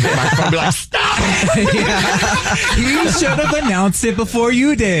flight attendant microphone and be like, stop! He should have announced it before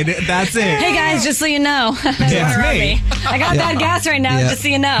you did. That's it. Hey guys, just so you know. It's me. I got bad gas right now, just so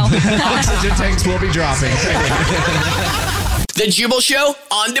you know. Oxygen tanks will be dropping. The Jubal Show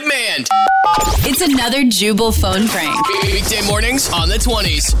on demand. It's another Jubal phone prank. Weekday mornings on the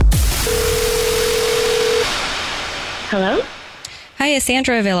 20s. Hello? Hi, is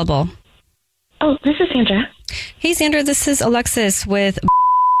Sandra available? Oh, this is Sandra. Hey, Sandra, this is Alexis with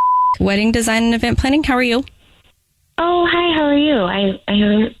Wedding Design and Event Planning. How are you? Oh, hi, how are you? I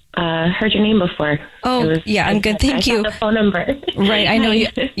haven't heard your name before. Oh, yeah, I'm good. Thank you. The phone number. Right. I know.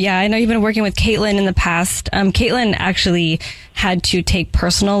 I know you've been working with Caitlin in the past. Caitlin actually had to take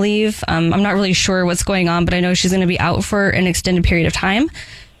personal leave. I'm not really sure what's going on, but I know she's going to be out for an extended period of time.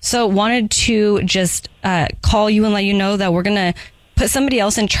 So wanted to just call you and let you know that we're going to put somebody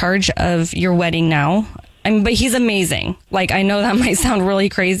else in charge of your wedding now. But he's amazing. Like, I know that might sound really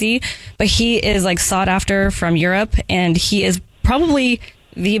crazy, but he is like sought after from Europe, and he is probably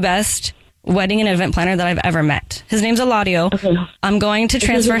the best wedding and event planner that I've ever met. His name's Eladio. Okay. I'm going to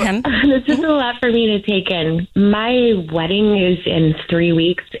transfer him. This is a lot for me to take in. My wedding is in 3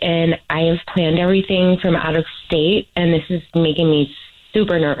 weeks, and I have planned everything from out of state, and this is making me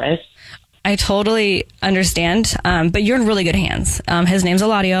super nervous. I totally understand, but you're in really good hands. His name's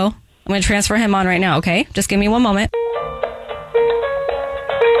Eladio. I'm going to transfer him on right now, okay? Just give me one moment.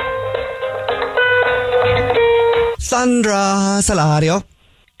 Sandra Salario.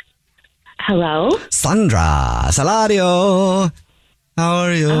 Hello? Sandra Salario. How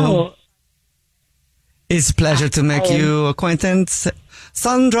are you? Oh. It's a pleasure to make you acquaintance.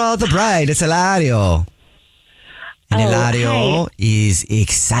 Sandra the bride, it's Eladio. And Eladio is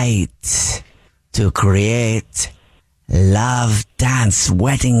excited to create love dance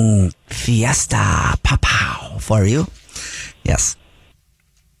wedding fiesta pow for you. Yes.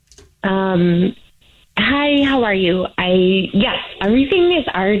 Hi, how are you? Yes, everything is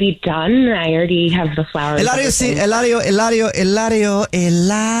already done. I already have the flowers. Eladio,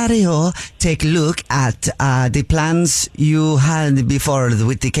 take a look at the plans you had before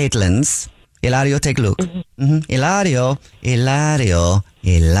with the Caitlins. Eladio, take a look. Eladio,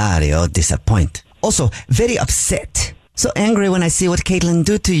 disappoint. Also, very upset. So angry when I see what Caitlin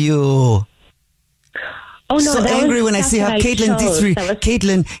do to you. Oh, no, so angry when I see how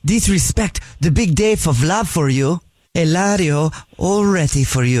Caitlin disrespect the big day of love for you. Eladio, all ready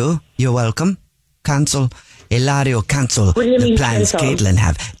for you. You're welcome. Cancel. Eladio, cancel the plans Caitlin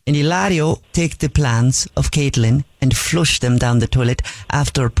have. And Eladio take the plans of Caitlin and flush them down the toilet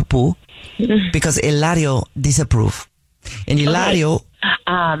after poo because Eladio disapprove. And Eladio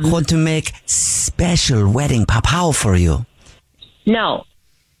want to make special wedding papao for you. No,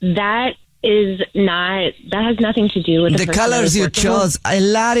 that has nothing to do with the colors you chose.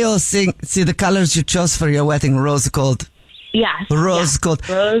 Eladio, see the colors you chose for your wedding, rose gold. Yes. Rose gold.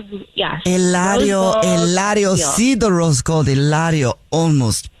 Yes. Eladio, see the rose gold. Eladio,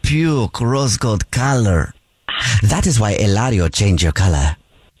 almost puke rose gold color. That is why Eladio changed your color.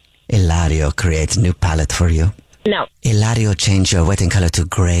 Eladio creates new palette for you. No. Eladio changed your wedding color to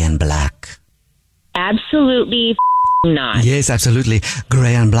gray and black. Absolutely not. Yes, absolutely.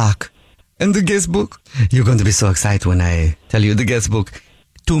 Gray and black. And the guest book. You're going to be so excited when I tell you the guest book.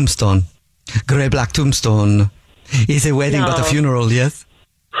 Tombstone. Gray black tombstone. It's a wedding but a funeral, yes?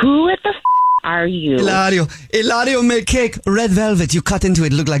 Who the are you? Eladio make cake. Red velvet. You cut into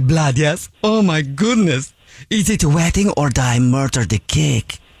it. Look like blood, yes? Oh my goodness. Is it a wedding or do I murder the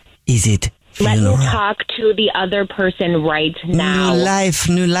cake? Is it funeral? Let me talk to the other person right now. New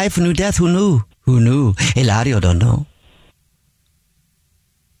life, new death. Who knew? Eladio don't know.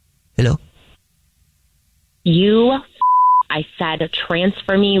 Hello? I said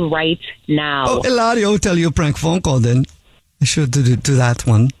transfer me right now. Oh, Eladio, tell you a prank phone call then. I should do that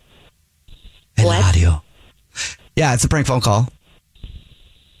one. Eladio. Yeah, it's a prank phone call.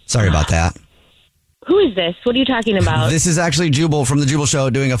 Sorry about that. Who is this? What are you talking about? This is actually Jubal from the Jubal Show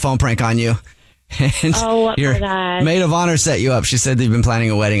doing a phone prank on you. And your my God. maid of honor set you up. She said they've been planning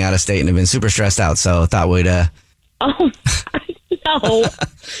a wedding out of state and have been super stressed out, so thought we'd... Oh, no.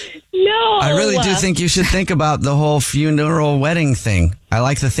 No. I really do think you should think about the whole funeral wedding thing. I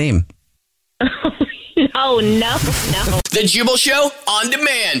like the theme. No. The Jubal Show on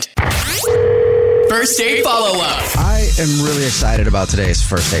demand. First date follow-up. I am really excited about today's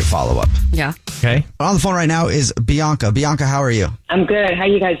first date follow-up. Yeah. Okay. On the phone right now is Bianca. Bianca, how are you? I'm good. How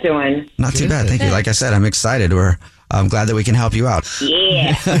you guys doing? Not too bad. Thank you. Like I said, I'm excited. I'm glad that we can help you out.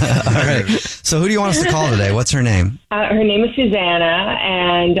 Yeah. All right. So who do you want us to call today? What's her name? Her name is Susanna,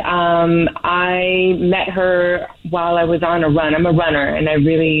 and I met her while I was on a run. I'm a runner, and I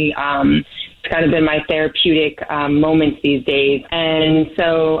really... it's kind of been my therapeutic moments these days. And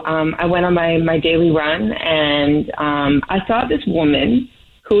so I went on my daily run, and I saw this woman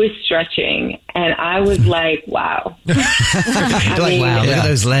who was stretching, and I was like, wow. Wow, look at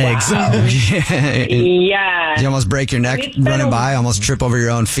those legs. Wow. Yeah. Did you almost break your neck running by, almost trip over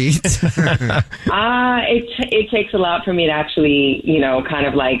your own feet? It takes a lot for me to actually, kind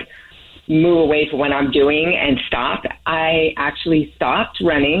of like move away from what I'm doing and stop. I actually stopped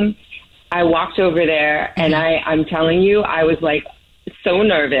running. I walked over there, and I'm telling you, I was like so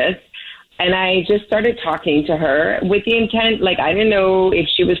nervous. And I just started talking to her with the intent, like, I didn't know if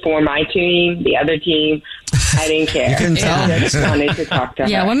she was for my team, the other team. I didn't care. You couldn't tell. I just wanted to talk to her.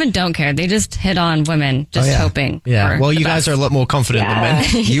 Yeah, women don't care. They just hit on women, just hoping. Yeah. Well, you guys are a lot more confident than men.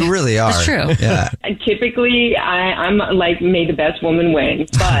 You really are. It's true. Yeah. Typically, I'm like, may the best woman win.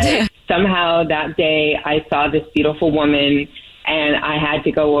 But somehow that day, I saw this beautiful woman, and I had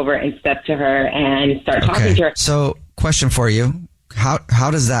to go over and step to her and start talking to her. So, question for you. How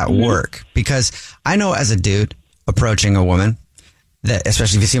does that work? Because I know as a dude approaching a woman, that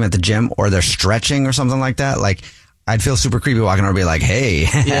especially if you see them at the gym or they're stretching or something like that, like I'd feel super creepy walking over and be like, hey,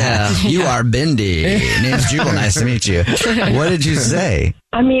 you are Bindi. Name's Jubal. Nice to meet you. What did you say?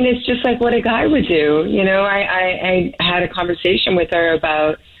 I mean, it's just like what a guy would do. I had a conversation with her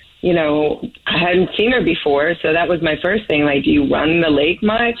about, I hadn't seen her before. So that was my first thing. Like, do you run the lake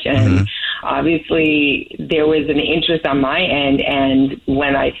much? And obviously there was an interest on my end. And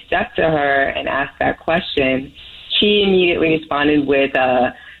when I stepped to her and asked that question, she immediately responded with,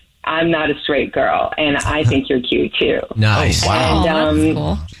 I'm not a straight girl, and I think you're cute too. Nice. Oh, wow. And, that's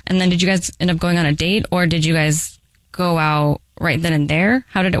cool. And then did you guys end up going on a date, or did you guys go out right then and there?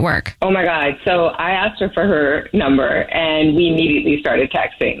 How did it work? Oh my God. So I asked her for her number, and we immediately started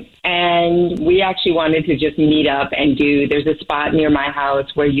texting. And we actually wanted to just meet up and there's a spot near my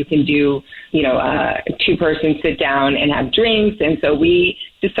house where you can do, two-person sit down and have drinks. And so we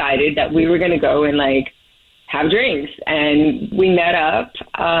decided that we were going to go and have drinks, and we met up.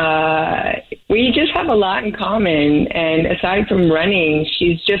 We just have a lot in common, and aside from running,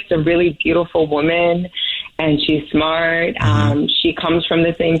 she's just a really beautiful woman, and she's smart. She comes from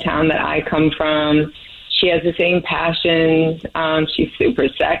the same town that I come from. She has the same passions. She's super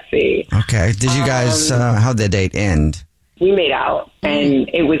sexy. Okay. Did you guys, how'd the date end? We made out, and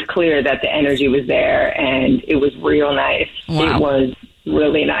it was clear that the energy was there, and it was real nice. Wow. It was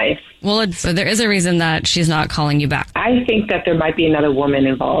really nice. Well, so there is a reason that she's not calling you back. I think that there might be another woman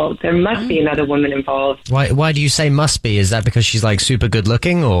involved. There must be another woman involved. Why do you say must be? Is that because she's like super good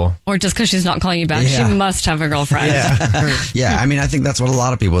looking, or just because she's not calling you back? Yeah. She must have a girlfriend. Yeah, I mean, I think that's what a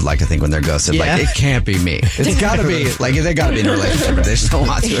lot of people would like to think when they're ghosted. Yeah. Like, it can't be me. It's got to be, like, they got to be in a relationship, but they just don't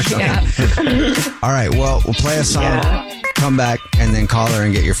want to or something. All right, well, we'll play a song, come back, and then call her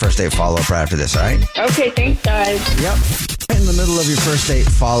and get your first date follow-up right after this, all right? Okay, thanks, guys. Yep. In the middle of your first date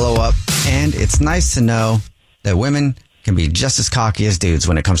follow-up, and it's nice to know that women can be just as cocky as dudes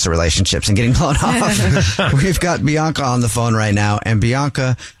when it comes to relationships and getting blown off. We've got Bianca on the phone right now, and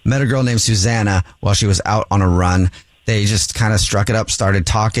Bianca met a girl named Susanna while she was out on a run. They just kind of struck it up, started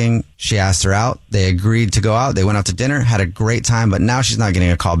talking. She asked her out. They agreed to go out. They went out to dinner, had a great time, but now she's not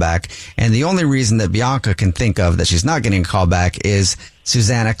getting a call back. And the only reason that Bianca can think of that she's not getting a call back is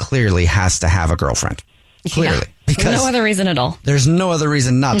Susanna clearly has to have a girlfrild. Clearly. Yeah. Because no other reason at all. There's no other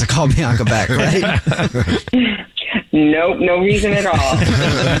reason not to call Bianca back, right? Nope, no reason at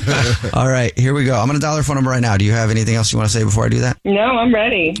all. All right, here we go. I'm going to dial her phone number right now. Do you have anything else you want to say before I do that? No, I'm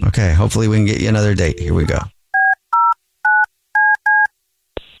ready. Okay, hopefully we can get you another date. Here we go.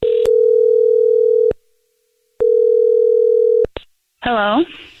 Hello?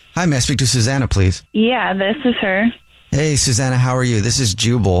 Hi, may I speak to Susanna, please? Yeah, this is her. Hey, Susanna, how are you? This is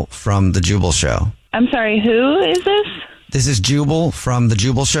Jubal from The Jubal Show. I'm sorry, who is this? This is Jubal from The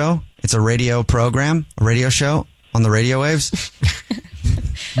Jubal Show. It's a radio program, a radio show on the radio waves.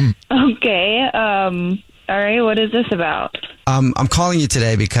 Okay, all right, what is this about? I'm calling you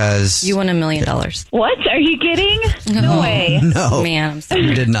today because... You won $1 million. What? Are you kidding? No way. No. Man, I'm sorry.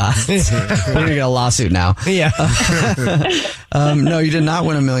 You did not. We're going to get a lawsuit now. Yeah. No, you did not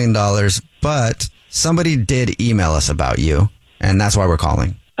win $1 million, but somebody did email us about you, and that's why we're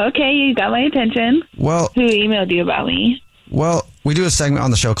calling. Okay, you got my attention. Well, who emailed you about me? Well, we do a segment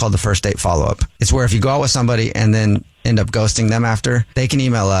on the show called the First Date Follow-Up. It's where if you go out with somebody and then end up ghosting them after, they can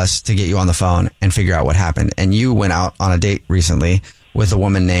email us to get you on the phone and figure out what happened. And you went out on a date recently with a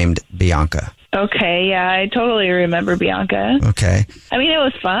woman named Bianca. Okay, yeah, I totally remember Bianca. Okay. I mean, it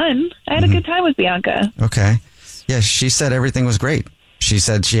was fun. I had a good time with Bianca. Okay. Yeah, she said everything was great. She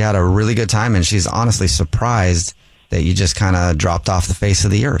said she had a really good time, and she's honestly surprised that you just kind of dropped off the face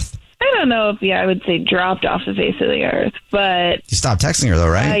of the earth. I don't know if I would say dropped off the face of the earth, but... You stopped texting her, though,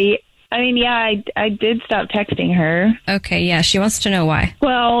 right? I did stop texting her. Okay, yeah, she wants to know why.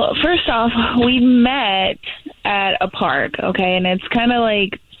 Well, first off, we met at a park, okay? And it's kind of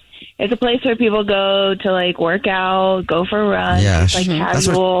like... It's a place where people go to, like, work out, go for a run. Yeah, it's, like,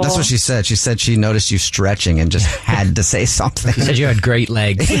 casual. That's what she said. She said she noticed you stretching and just had to say something. She said you had great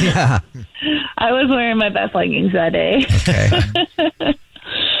legs. Yeah. I was wearing my best leggings that day. Okay.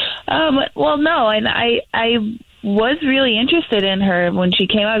 Well, no, and I was really interested in her when she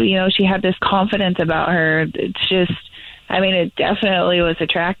came up. You know, she had this confidence about her. It's just, I mean, it definitely was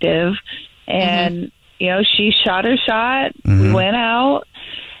attractive. And, you know, she shot her shot. We went out.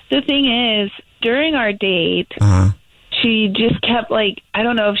 The thing is, during our date, she just kept, like, I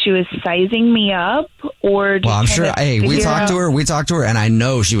don't know if she was sizing me up or just... Well, I'm sure, hey, we talked to her, and I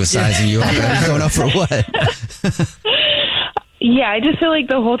know she was sizing you up. I don't know for what. Yeah, I just feel like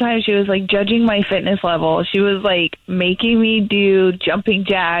the whole time she was, like, judging my fitness level. She was, like, making me do jumping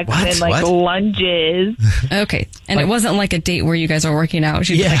jacks and, like, lunges. Okay. And it wasn't like a date where you guys are working out.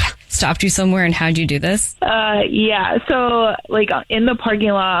 She just, like, stopped you somewhere, and how'd you do this? Yeah. So, like, in the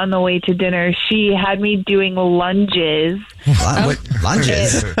parking lot on the way to dinner, she had me doing lunges. What?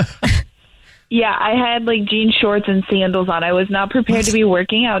 Lunges? Yeah, I had, like, jean shorts and sandals on. I was not prepared to be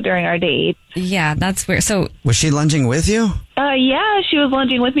working out during our date. Yeah, that's weird. So, was she lunging with you? Yeah, she was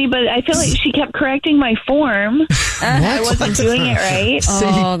lunging with me, but I feel like she kept correcting my form. I wasn't doing it right.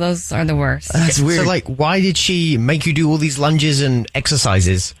 Oh, those are the worst. That's weird. So, like, why did she make you do all these lunges and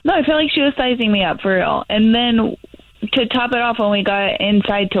exercises? No, I feel like she was sizing me up for real. And then to top it off, when we got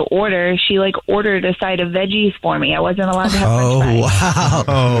inside to order, she, like, ordered a side of veggies for me. I wasn't allowed to have french fries. Wow.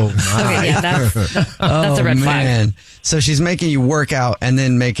 Oh, my. Okay, yeah, that's a red flag. So she's making you work out and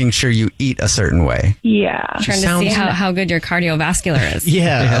then making sure you eat a certain way. Yeah. Trying to see how good your cardiovascular is.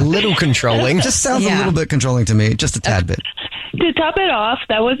 Yeah, a little controlling. Just sounds a little bit controlling to me, just a tad bit. To top it off,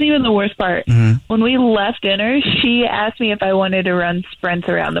 that wasn't even the worst part. When we left dinner, she asked me if I wanted to run sprints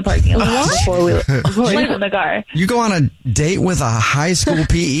around the parking lot before we went in the car. You go on a date with a high school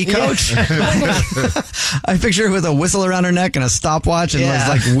PE coach? I picture her with a whistle around her neck and a stopwatch and those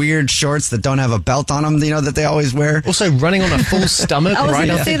like weird shorts that don't have a belt on them, that they always wear. Also running on a full stomach. I was going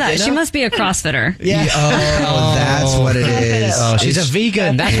to say that. She must be a CrossFitter. Yeah. Oh, that's what it is. Oh, she's a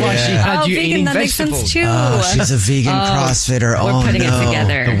vegan. That's why she had you vegan, eating that vegetables. makes sense too. Oh, she's a vegan CrossFitter. We're putting it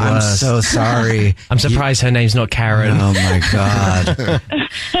together. I'm so sorry. I'm surprised her name's not Karen. Oh my God.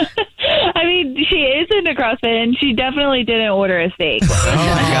 I mean, she is into CrossFit, and she definitely didn't order a steak. Oh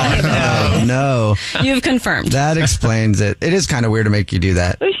my God. No. You've confirmed. That explains it. It is kind of weird to make you do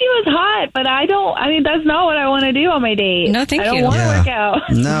that. But she was hot, but that's not what I want to do on my date. No, thank you. I don't want to work out.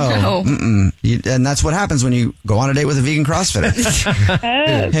 No. And that's what happens when you go on a date with a vegan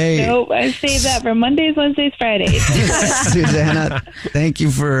CrossFitter. Hey. Nope, I saved that for Mondays, Wednesdays, Fridays. Susanna, thank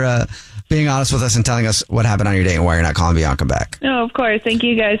you for being honest with us and telling us what happened on your date and why you're not calling Bianca back. No, of course. Thank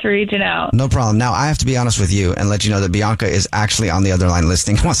you guys for reaching out. No problem. Now, I have to be honest with you and let you know that Bianca is actually on the other line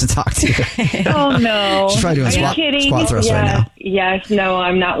listening and wants to talk to you. Oh, no. She's probably doing squat thrusts right now. Yes, no,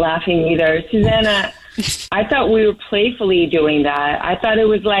 I'm not laughing either. Susanna, I thought we were playfully doing that. I thought it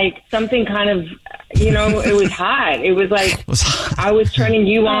was like something kind of, it was hot. It was like I was turning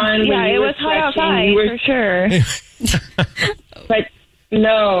you on. Yeah, when you it were was hot stretching. outside for sure. But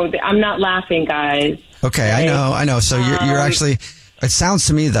no, I'm not laughing, guys. Okay, I know. So you're actually, it sounds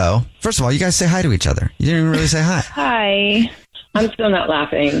to me though, first of all, you guys say hi to each other. You didn't even really say hi. Hi. I'm still not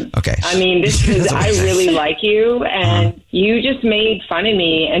laughing. Okay. I mean, I really like you, and you just made fun of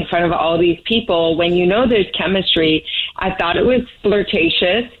me in front of all these people when there's chemistry. I thought it was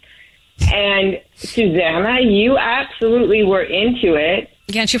flirtatious. And Susanna, you absolutely were into it.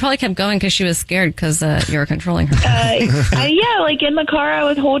 Yeah, and she probably kept going because she was scared because you were controlling her. Yeah, like in the car, I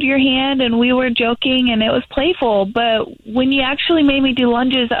would hold your hand and we were joking and it was playful. But when you actually made me do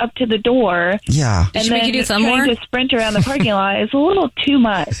lunges up to the door, Did she make you do some more? To sprint around the parking lot, it's a little too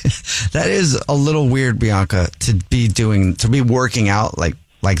much. That is a little weird, Bianca, to be working out like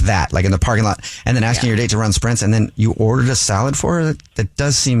that, like in the parking lot, and then asking your date to run sprints, and then you ordered a salad for her. That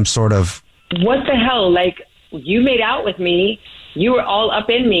does seem sort of. What the hell? Like, you made out with me. You were all up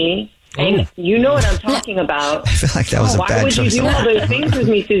in me, and you know what I'm talking about. I feel like that was a bad choice. Why would you do all those things with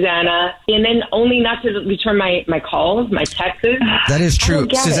me, Susanna? And then only not to return my calls, my texts? That is true,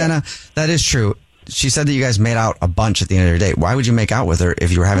 Susanna. That is true. She said that you guys made out a bunch at the end of your date. Why would you make out with her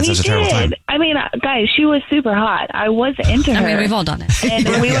if you were having such a terrible time? I mean, guys, she was super hot. I was into her. I mean, we've all done it.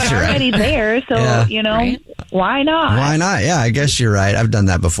 And we were already there, so, why not? Why not? Yeah, I guess you're right. I've done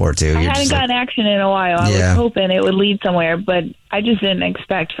that before, too. I hadn't gotten action in a while. I was hoping it would lead somewhere, but I just didn't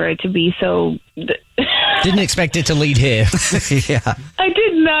expect for it to be so... Didn't expect it to lead here. Yeah. I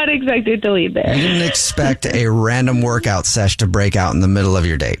did not expect it to lead there. You didn't expect a random workout sesh to break out in the middle of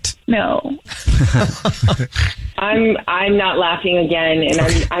your date. No. I'm not laughing again,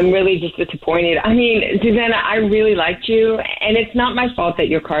 and I'm really just disappointed. I mean, Susanna, I really liked you, and it's not my fault that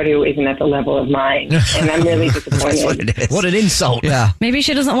your cardio isn't at the level of mine, and I'm really disappointed. That's what it is. What an insult. Yeah. Maybe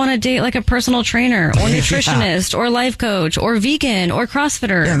she doesn't want to date like a personal trainer or nutritionist or life coach or vegan or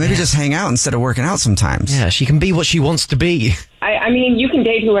CrossFitter. Yeah, maybe just hang out instead of working out sometimes. Yeah, she can be what she wants to be. I mean, you can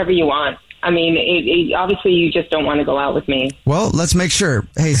date whoever you want. I mean, obviously you just don't want to go out with me. Well, let's make sure.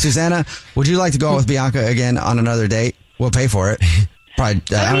 Hey, Susanna, would you like to go out with Bianca again on another date? We'll pay for it. Probably.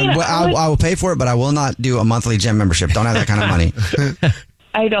 I will pay for it, but I will not do a monthly gym membership. Don't have that kind of money.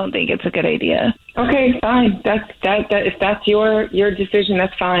 I don't think it's a good idea. Okay, fine. If that's your decision,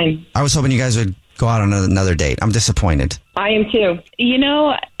 that's fine. I was hoping you guys would go out on another date. I'm disappointed. I am too.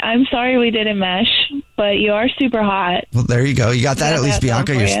 I'm sorry we didn't mesh, but you are super hot. Well, there you go. You got that at least,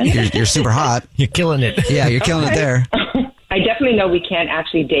 Bianca. You're super hot. You're killing it. Yeah, you're killing it there. I definitely know we can't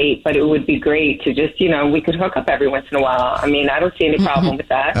actually date, but it would be great to just, we could hook up every once in a while. I mean, I don't see any problem with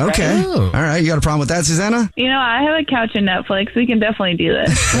that. Okay. Right? All right. You got a problem with that, Susanna? I have a couch and Netflix. We can definitely do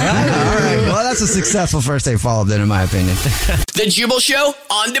this. All right. Well, that's a successful first date follow-up then, in my opinion. The Jubal Show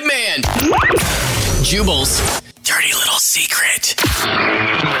on demand. Jubal's dirty little secret.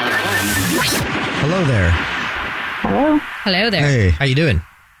 Hello there. Hello. Hello there. Hey. How you doing?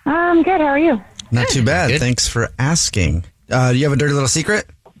 Good. How are you? Not too bad. Good. Thanks for asking. Do you have a dirty little secret?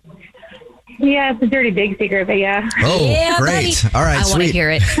 Yeah, it's a dirty big secret, but yeah. Oh, yeah, great. buddy. All right, I want to hear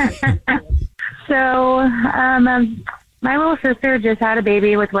it. So, my little sister just had a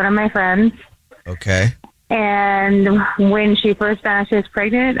baby with one of my friends. Okay. And when she first found out she was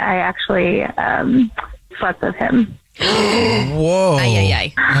pregnant, I actually slept with him. Whoa. Ay,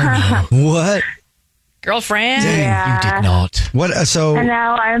 ay, ay. What? girlfriend. You did not. What? And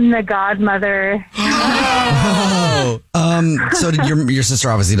now I'm the godmother. So your sister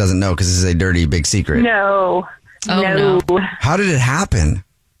obviously doesn't know because this is a dirty big secret. No. Oh, no. How did it happen?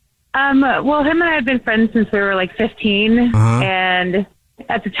 Well, him and I had been friends since we were like 15, and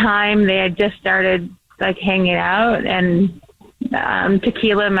at the time they had just started like hanging out, and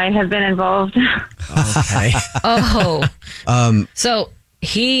tequila might have been involved. Okay. Oh. So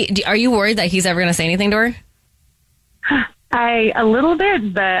are you worried that he's ever going to say anything to her? A little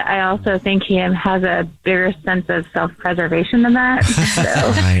bit, but I also think he has a bigger sense of self-preservation than that.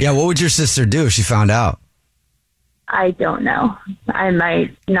 So Yeah, what would your sister do if she found out? I don't know. I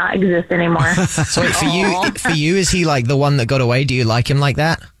might not exist anymore. So for you, is he like the one that got away? Do you like him like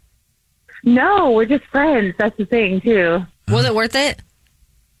that? No, we're just friends. That's the thing, too. Was it worth it?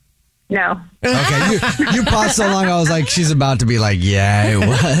 No. Okay, you paused so long, I was like, she's about to be like, yeah, it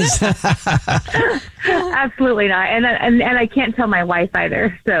was. Absolutely not. And I can't tell my wife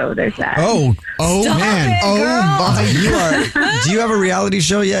either, so there's that. Oh Stop man. it, girl. Do you have a reality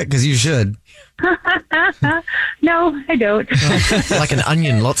show yet? Because you should. No, I don't. Like an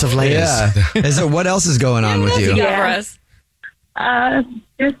onion, lots of layers. Yeah. So what else is going on with you? Just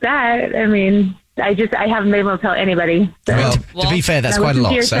that. I mean, I haven't been able to tell anybody. So. Well, to be fair, that's quite a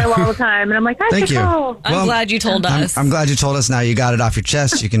lot. I listen to your show all the time, and I'm like, Thank you. I'm glad you told us. I'm glad you told us. Now you got it off your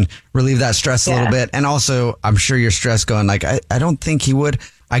chest. You can relieve that stress a little bit. And also, I'm sure you're stressed going like, I don't think he would.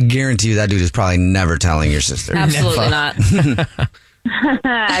 I guarantee you that dude is probably never telling your sister. Absolutely not.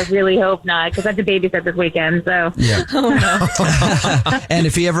 I really hope not, because I have to babysit this weekend. So yeah. Oh, no. And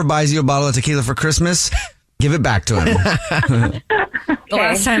if he ever buys you a bottle of tequila for Christmas, give it back to him. The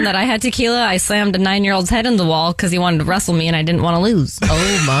last time that I had tequila, I slammed a 9-year-old's head in the wall because he wanted to wrestle me and I didn't want to lose.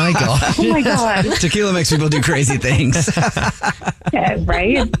 Oh my God. Oh my God. Tequila makes people do crazy things. Yeah,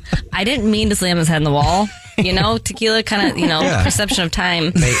 right? I didn't mean to slam his head in the wall. You know, tequila kind of, perception of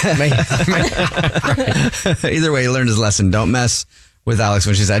time. Either way, he learned his lesson. Don't mess with Alex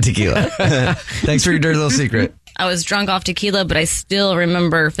when she's had tequila. Thanks for your dirty little secret. I was drunk off tequila, but I still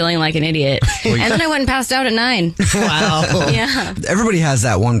remember feeling like an idiot. And then I went and passed out at 9. Wow. Yeah. Everybody has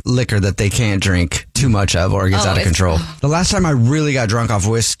that one liquor that they can't drink too much of or it gets out of control. The last time I really got drunk off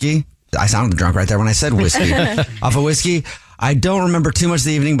whiskey, I sounded drunk right there when I said whiskey. Off of whiskey, I don't remember too much of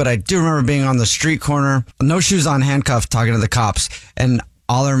the evening, but I do remember being on the street corner, no shoes on, handcuffed, talking to the cops. And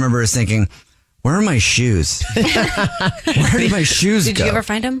all I remember is thinking, where are my shoes? Where did my shoes go? Did you ever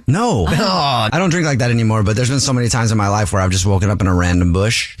find them? No. I don't drink like that anymore, but there's been so many times in my life where I've just woken up in a random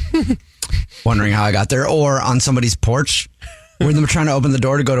bush, wondering how I got there, or on somebody's porch where they're trying to open the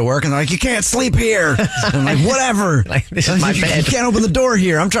door to go to work and they're like, you can't sleep here. And I'm like, whatever. Like, this is my bed. You can't open the door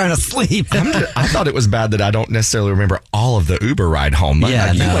here. I'm trying to sleep. I thought it was bad that I don't necessarily remember all of the Uber ride home.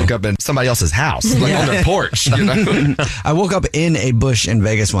 Yeah, you woke up in somebody else's house, like on their porch. You know? I woke up in a bush in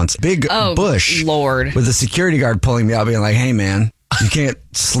Vegas once. Big bush. Lord. With a security guard pulling me out, being like, hey, man, you can't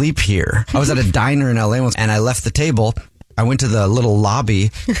sleep here. I was at a diner in LA once and I left the table. I went to the little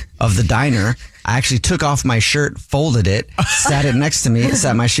lobby of the diner. I actually took off my shirt, folded it, sat it next to me,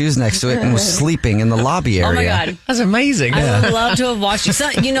 sat my shoes next to it, and was sleeping in the lobby area. Oh my God. That's amazing. I would love to have watched you.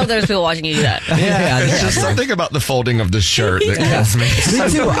 There's people watching you do that. There's just something about the folding of the shirt that kills me.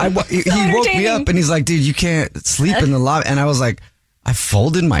 Me too. He woke me up and he's like, dude, you can't sleep in the lobby. And I was like, I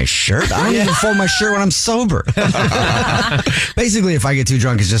folded my shirt? I don't even fold my shirt when I'm sober. Basically, if I get too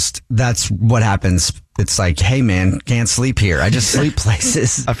drunk, that's what happens. It's like, hey, man, can't sleep here. I just sleep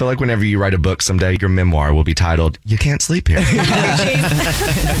places. I feel like whenever you write a book someday, your memoir will be titled, You Can't Sleep Here.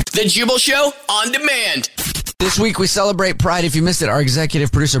 The Jubal Show on demand. This week, we celebrate Pride. If you missed it, our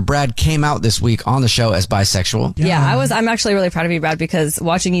executive producer, Brad, came out this week on the show as bisexual. Yeah, I'm actually really proud of you, Brad, because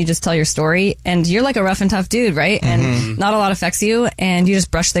watching you just tell your story, and you're like a rough and tough dude, right? And not a lot affects you, and you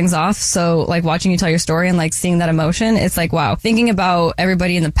just brush things off. So, like, watching you tell your story and, like, seeing that emotion, it's like, wow. Thinking about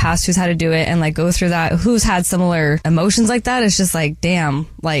everybody in the past who's had to do it and, like, go through that, who's had similar emotions like that, it's just like, damn,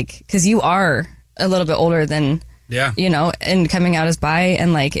 like, because you are a little bit older than... Yeah. You know, and coming out as bi,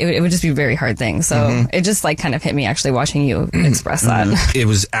 and like it would just be a very hard thing. So it just like kind of hit me actually watching you express that. It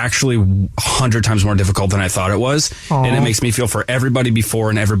was actually 100 times more difficult than I thought it was. Aww. And it makes me feel for everybody before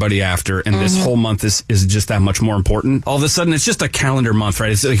and everybody after. And this whole month is just that much more important. All of a sudden, it's just a calendar month,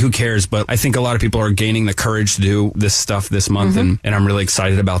 right? It's like, who cares? But I think a lot of people are gaining the courage to do this stuff this month. And I'm really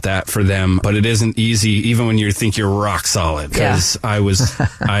excited about that for them. But it isn't easy, even when you think you're rock solid. Because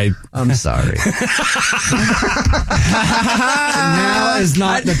I'm sorry. Now is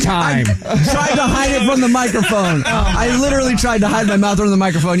not the time. I tried to hide it from the microphone. I literally tried to hide my mouth from the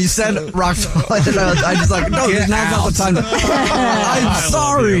microphone. You said rock solid. I just like, no, now's not the time. I'm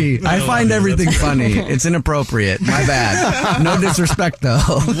sorry. I find everything funny. It's inappropriate. My bad. No disrespect, though.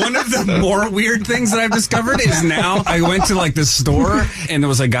 One of the more weird things that I've discovered is now I went to like the store and there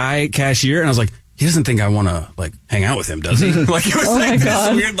was a guy cashier and I was like, he doesn't think I want to like hang out with him, does he? Like it was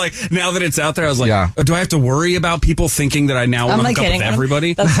this weird. Like now that it's out there, I was like, do I have to worry about people thinking that I now want to hook up with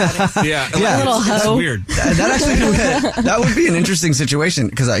everybody? That's funny. Yeah, A little it's hoe. weird. That would be an interesting situation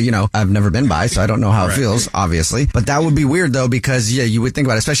because I've never been bi, so I don't know how it feels, obviously. But that would be weird though because you would think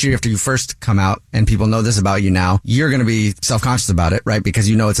about it, especially after you first come out and people know this about you now. You're going to be self-conscious about it, right? Because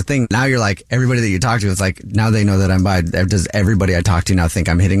you know it's a thing. Now you're like everybody that you talk to. It's like now they know that I'm bi. Does everybody I talk to now think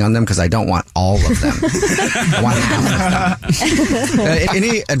I'm hitting on them? Because I don't want all of them.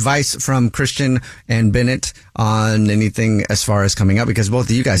 Any advice from Christian and Bennett on anything as far as coming out? Because both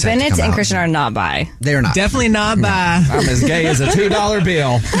of you guys have to Bennett come and out. Christian are not bi. They are not. Definitely not bi. I'm as gay as a $2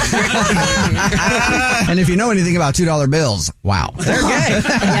 bill. And if you know anything about $2 bills, wow. They're gay.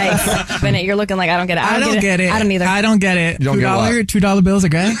 Yikes. Bennett, you're looking like I don't get it. I don't get it. I don't either. I don't get it. You don't get what? $2 bills are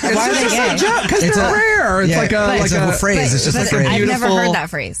gay? Why are they gay? Because they're rare. It's like a phrase. It's just a phrase. I've never heard that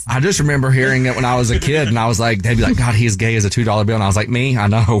phrase. I just remember hearing it when I was a kid, and I was like, they'd be like, God, he's gay as a $2 bill. And I was like, me? I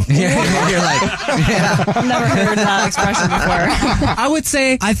know. You're like, I've never heard that expression before. I would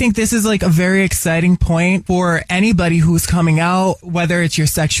say I think this is like a very exciting point for anybody who's coming out, whether it's your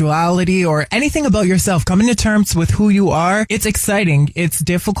sexuality or anything about yourself, coming to terms with who you are. It's exciting. It's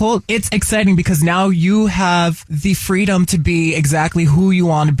difficult. It's exciting because now you have the freedom to be exactly who you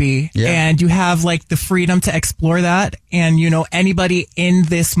want to be. Yeah. And you have like the freedom to explore that. And anybody in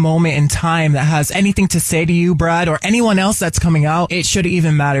this moment in time that has anything to say to you, Brad, or anyone else that's coming out, it shouldn't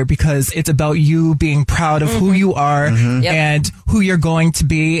even matter because it's about you being proud of who you are and who you're going to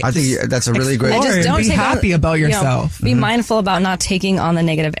be. I think that's a really great. And just don't be happy about yourself. Be mindful about not taking on the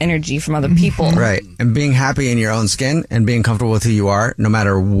negative energy from other people. Right. And being happy in your own skin and being comfortable with who you are, no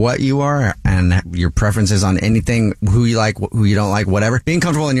matter what you are and your preferences on anything, who you like, who you don't like, whatever. Being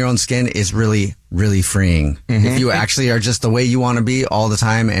comfortable in your own skin is really freeing. If you actually are just the way you want to be all the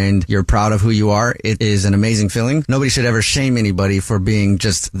time and you're proud of who you are, it is an amazing feeling. Nobody should ever shame anybody for being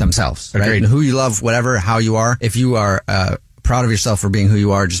just themselves, right? And who you love, whatever, how you are. If you are proud of yourself for being who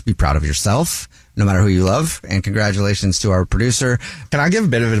you are, just be proud of yourself, no matter who you love. And congratulations to our producer. Can I give a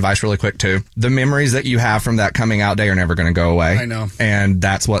bit of advice really quick too? The memories that you have from that coming out day are never going to go away. I know. And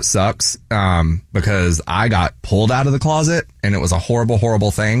that's what sucks. Because I got pulled out of the closet and it was a horrible,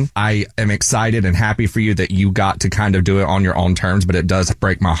 horrible thing. I am excited and happy for you that you got to kind of do it on your own terms, but it does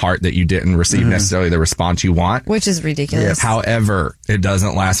break my heart that you didn't receive necessarily the response you want. Which is ridiculous. However, it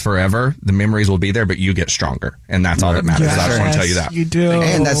doesn't last forever. The memories will be there, but you get stronger. And that's all that matters. I just want to tell you that. You do.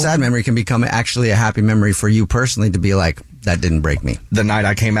 And that sad memory can become actually a happy memory for you personally to be like, that didn't break me. The night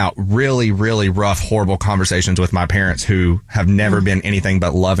I came out, really, really rough, horrible conversations with my parents who have never been anything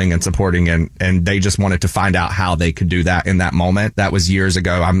but loving and supporting. And they just wanted to find out how they could do that in that moment. That was years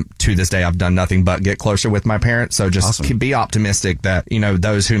ago. To this day, I've done nothing but get closer with my parents. So just be optimistic that,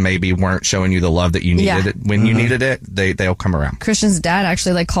 those who maybe weren't showing you the love that you needed it when you needed it, they'll come around. Christian's dad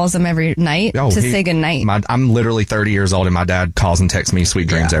actually calls them every night to say goodnight. I'm literally 30 years old and my dad calls and texts me sweet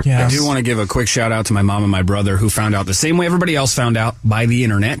dreams every day. I do want to give a quick shout out to my mom and my brother who found out the same way everybody else found out, by the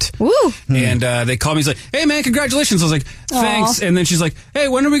internet. Woo! And they called me. He's like, "Hey man, congratulations!" I was like, "Thanks." And then she's like, "Hey,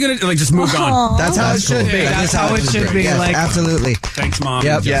 when are we gonna just moved on?" That's how it should be. That's how it should be. Yes, Like, absolutely. Thanks, Mom.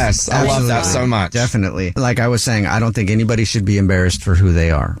 Yep. Yes, I love that so much. Definitely. Like I was saying, I don't think anybody should be embarrassed for who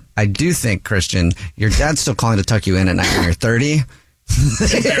they are. I do think, Christian, your dad's still calling to tuck you in at night when you're 30.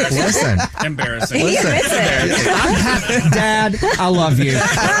 Listen. Embarrassing. Listen. I'm happy, Dad. I love you.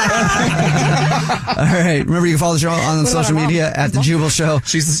 All right. Remember, you can follow the show on social media at The Jubal Show.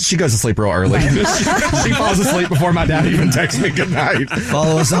 She goes to sleep real early. She falls asleep before my dad even texts me goodnight.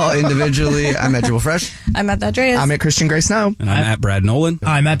 Follow us all individually. I'm at Jubal Fresh. I'm at that Dreas. I'm at Christian Gray Snow. And I'm at Brad Nolan.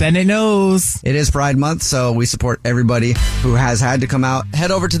 I'm at Bennett Knows. It is Pride Month, so we support everybody who has had to come out.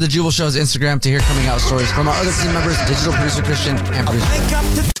 Head over to The Jubal Show's Instagram to hear coming out stories from our other team members, digital producer Christian and producer.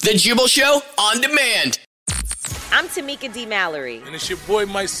 The Jubal Show on demand. I'm Tamika D. Mallory. And it's your boy,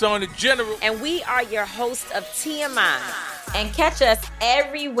 my son, the General. And we are your hosts of TMI. And catch us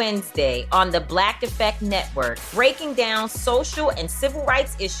every Wednesday on the Black Effect Network, breaking down social and civil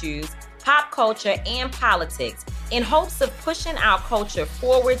rights issues, pop culture, and politics in hopes of pushing our culture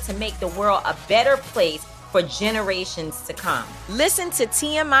forward to make the world a better place for generations to come. Listen to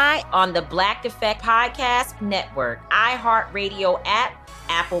TMI on the Black Effect Podcast Network, iHeartRadio app,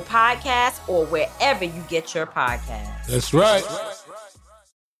 Apple Podcasts, or wherever you get your podcasts. That's right.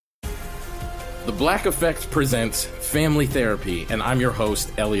 The Black Effect presents Family Therapy, and I'm your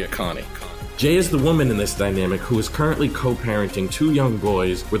host, Elliot Connie. Jay is the woman in this dynamic who is currently co-parenting 2 young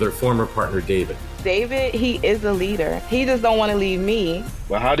boys with her former partner, David. David, he is a leader. He just don't want to leave me.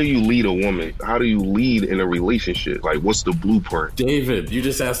 But how do you lead a woman? How do you lead in a relationship? Like, what's the blueprint? David, you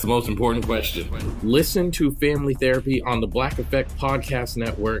just asked the most important question. Listen to Family Therapy on the Black Effect Podcast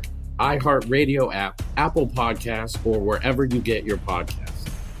Network, iHeartRadio app, Apple Podcasts, or wherever you get your podcasts.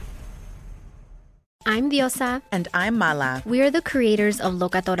 I'm Diosa. And I'm Mala. We are the creators of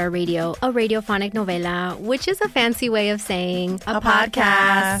Locatora Radio, a radiophonic novela, which is a fancy way of saying a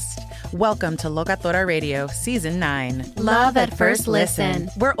podcast. Welcome to Locatora Radio, Season 9. Love at first listen.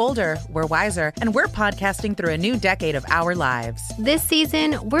 We're older, we're wiser, and we're podcasting through a new decade of our lives. This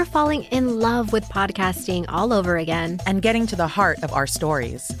season, we're falling in love with podcasting all over again. And getting to the heart of our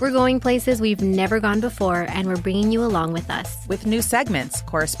stories. We're going places we've never gone before, and we're bringing you along with us. With new segments,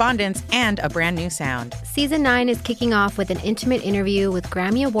 correspondence, and a brand new sound. Season 9 is kicking off with an intimate interview with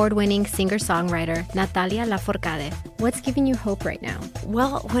Grammy Award-winning singer-songwriter Natalia Lafourcade. What's giving you hope right now?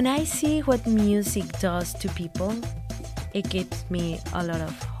 Well, when I see what music does to people, it gives me a lot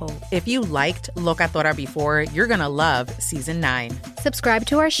of hope. If you liked Locatora before, you're going to love Season 9. Subscribe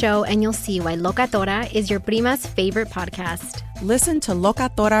to our show and you'll see why Locatora is your prima's favorite podcast. Listen to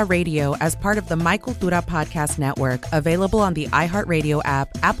Locatora Radio as part of the My Cultura Podcast Network, available on the iHeartRadio app,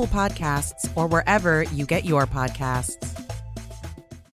 Apple Podcasts, or wherever you get your podcasts.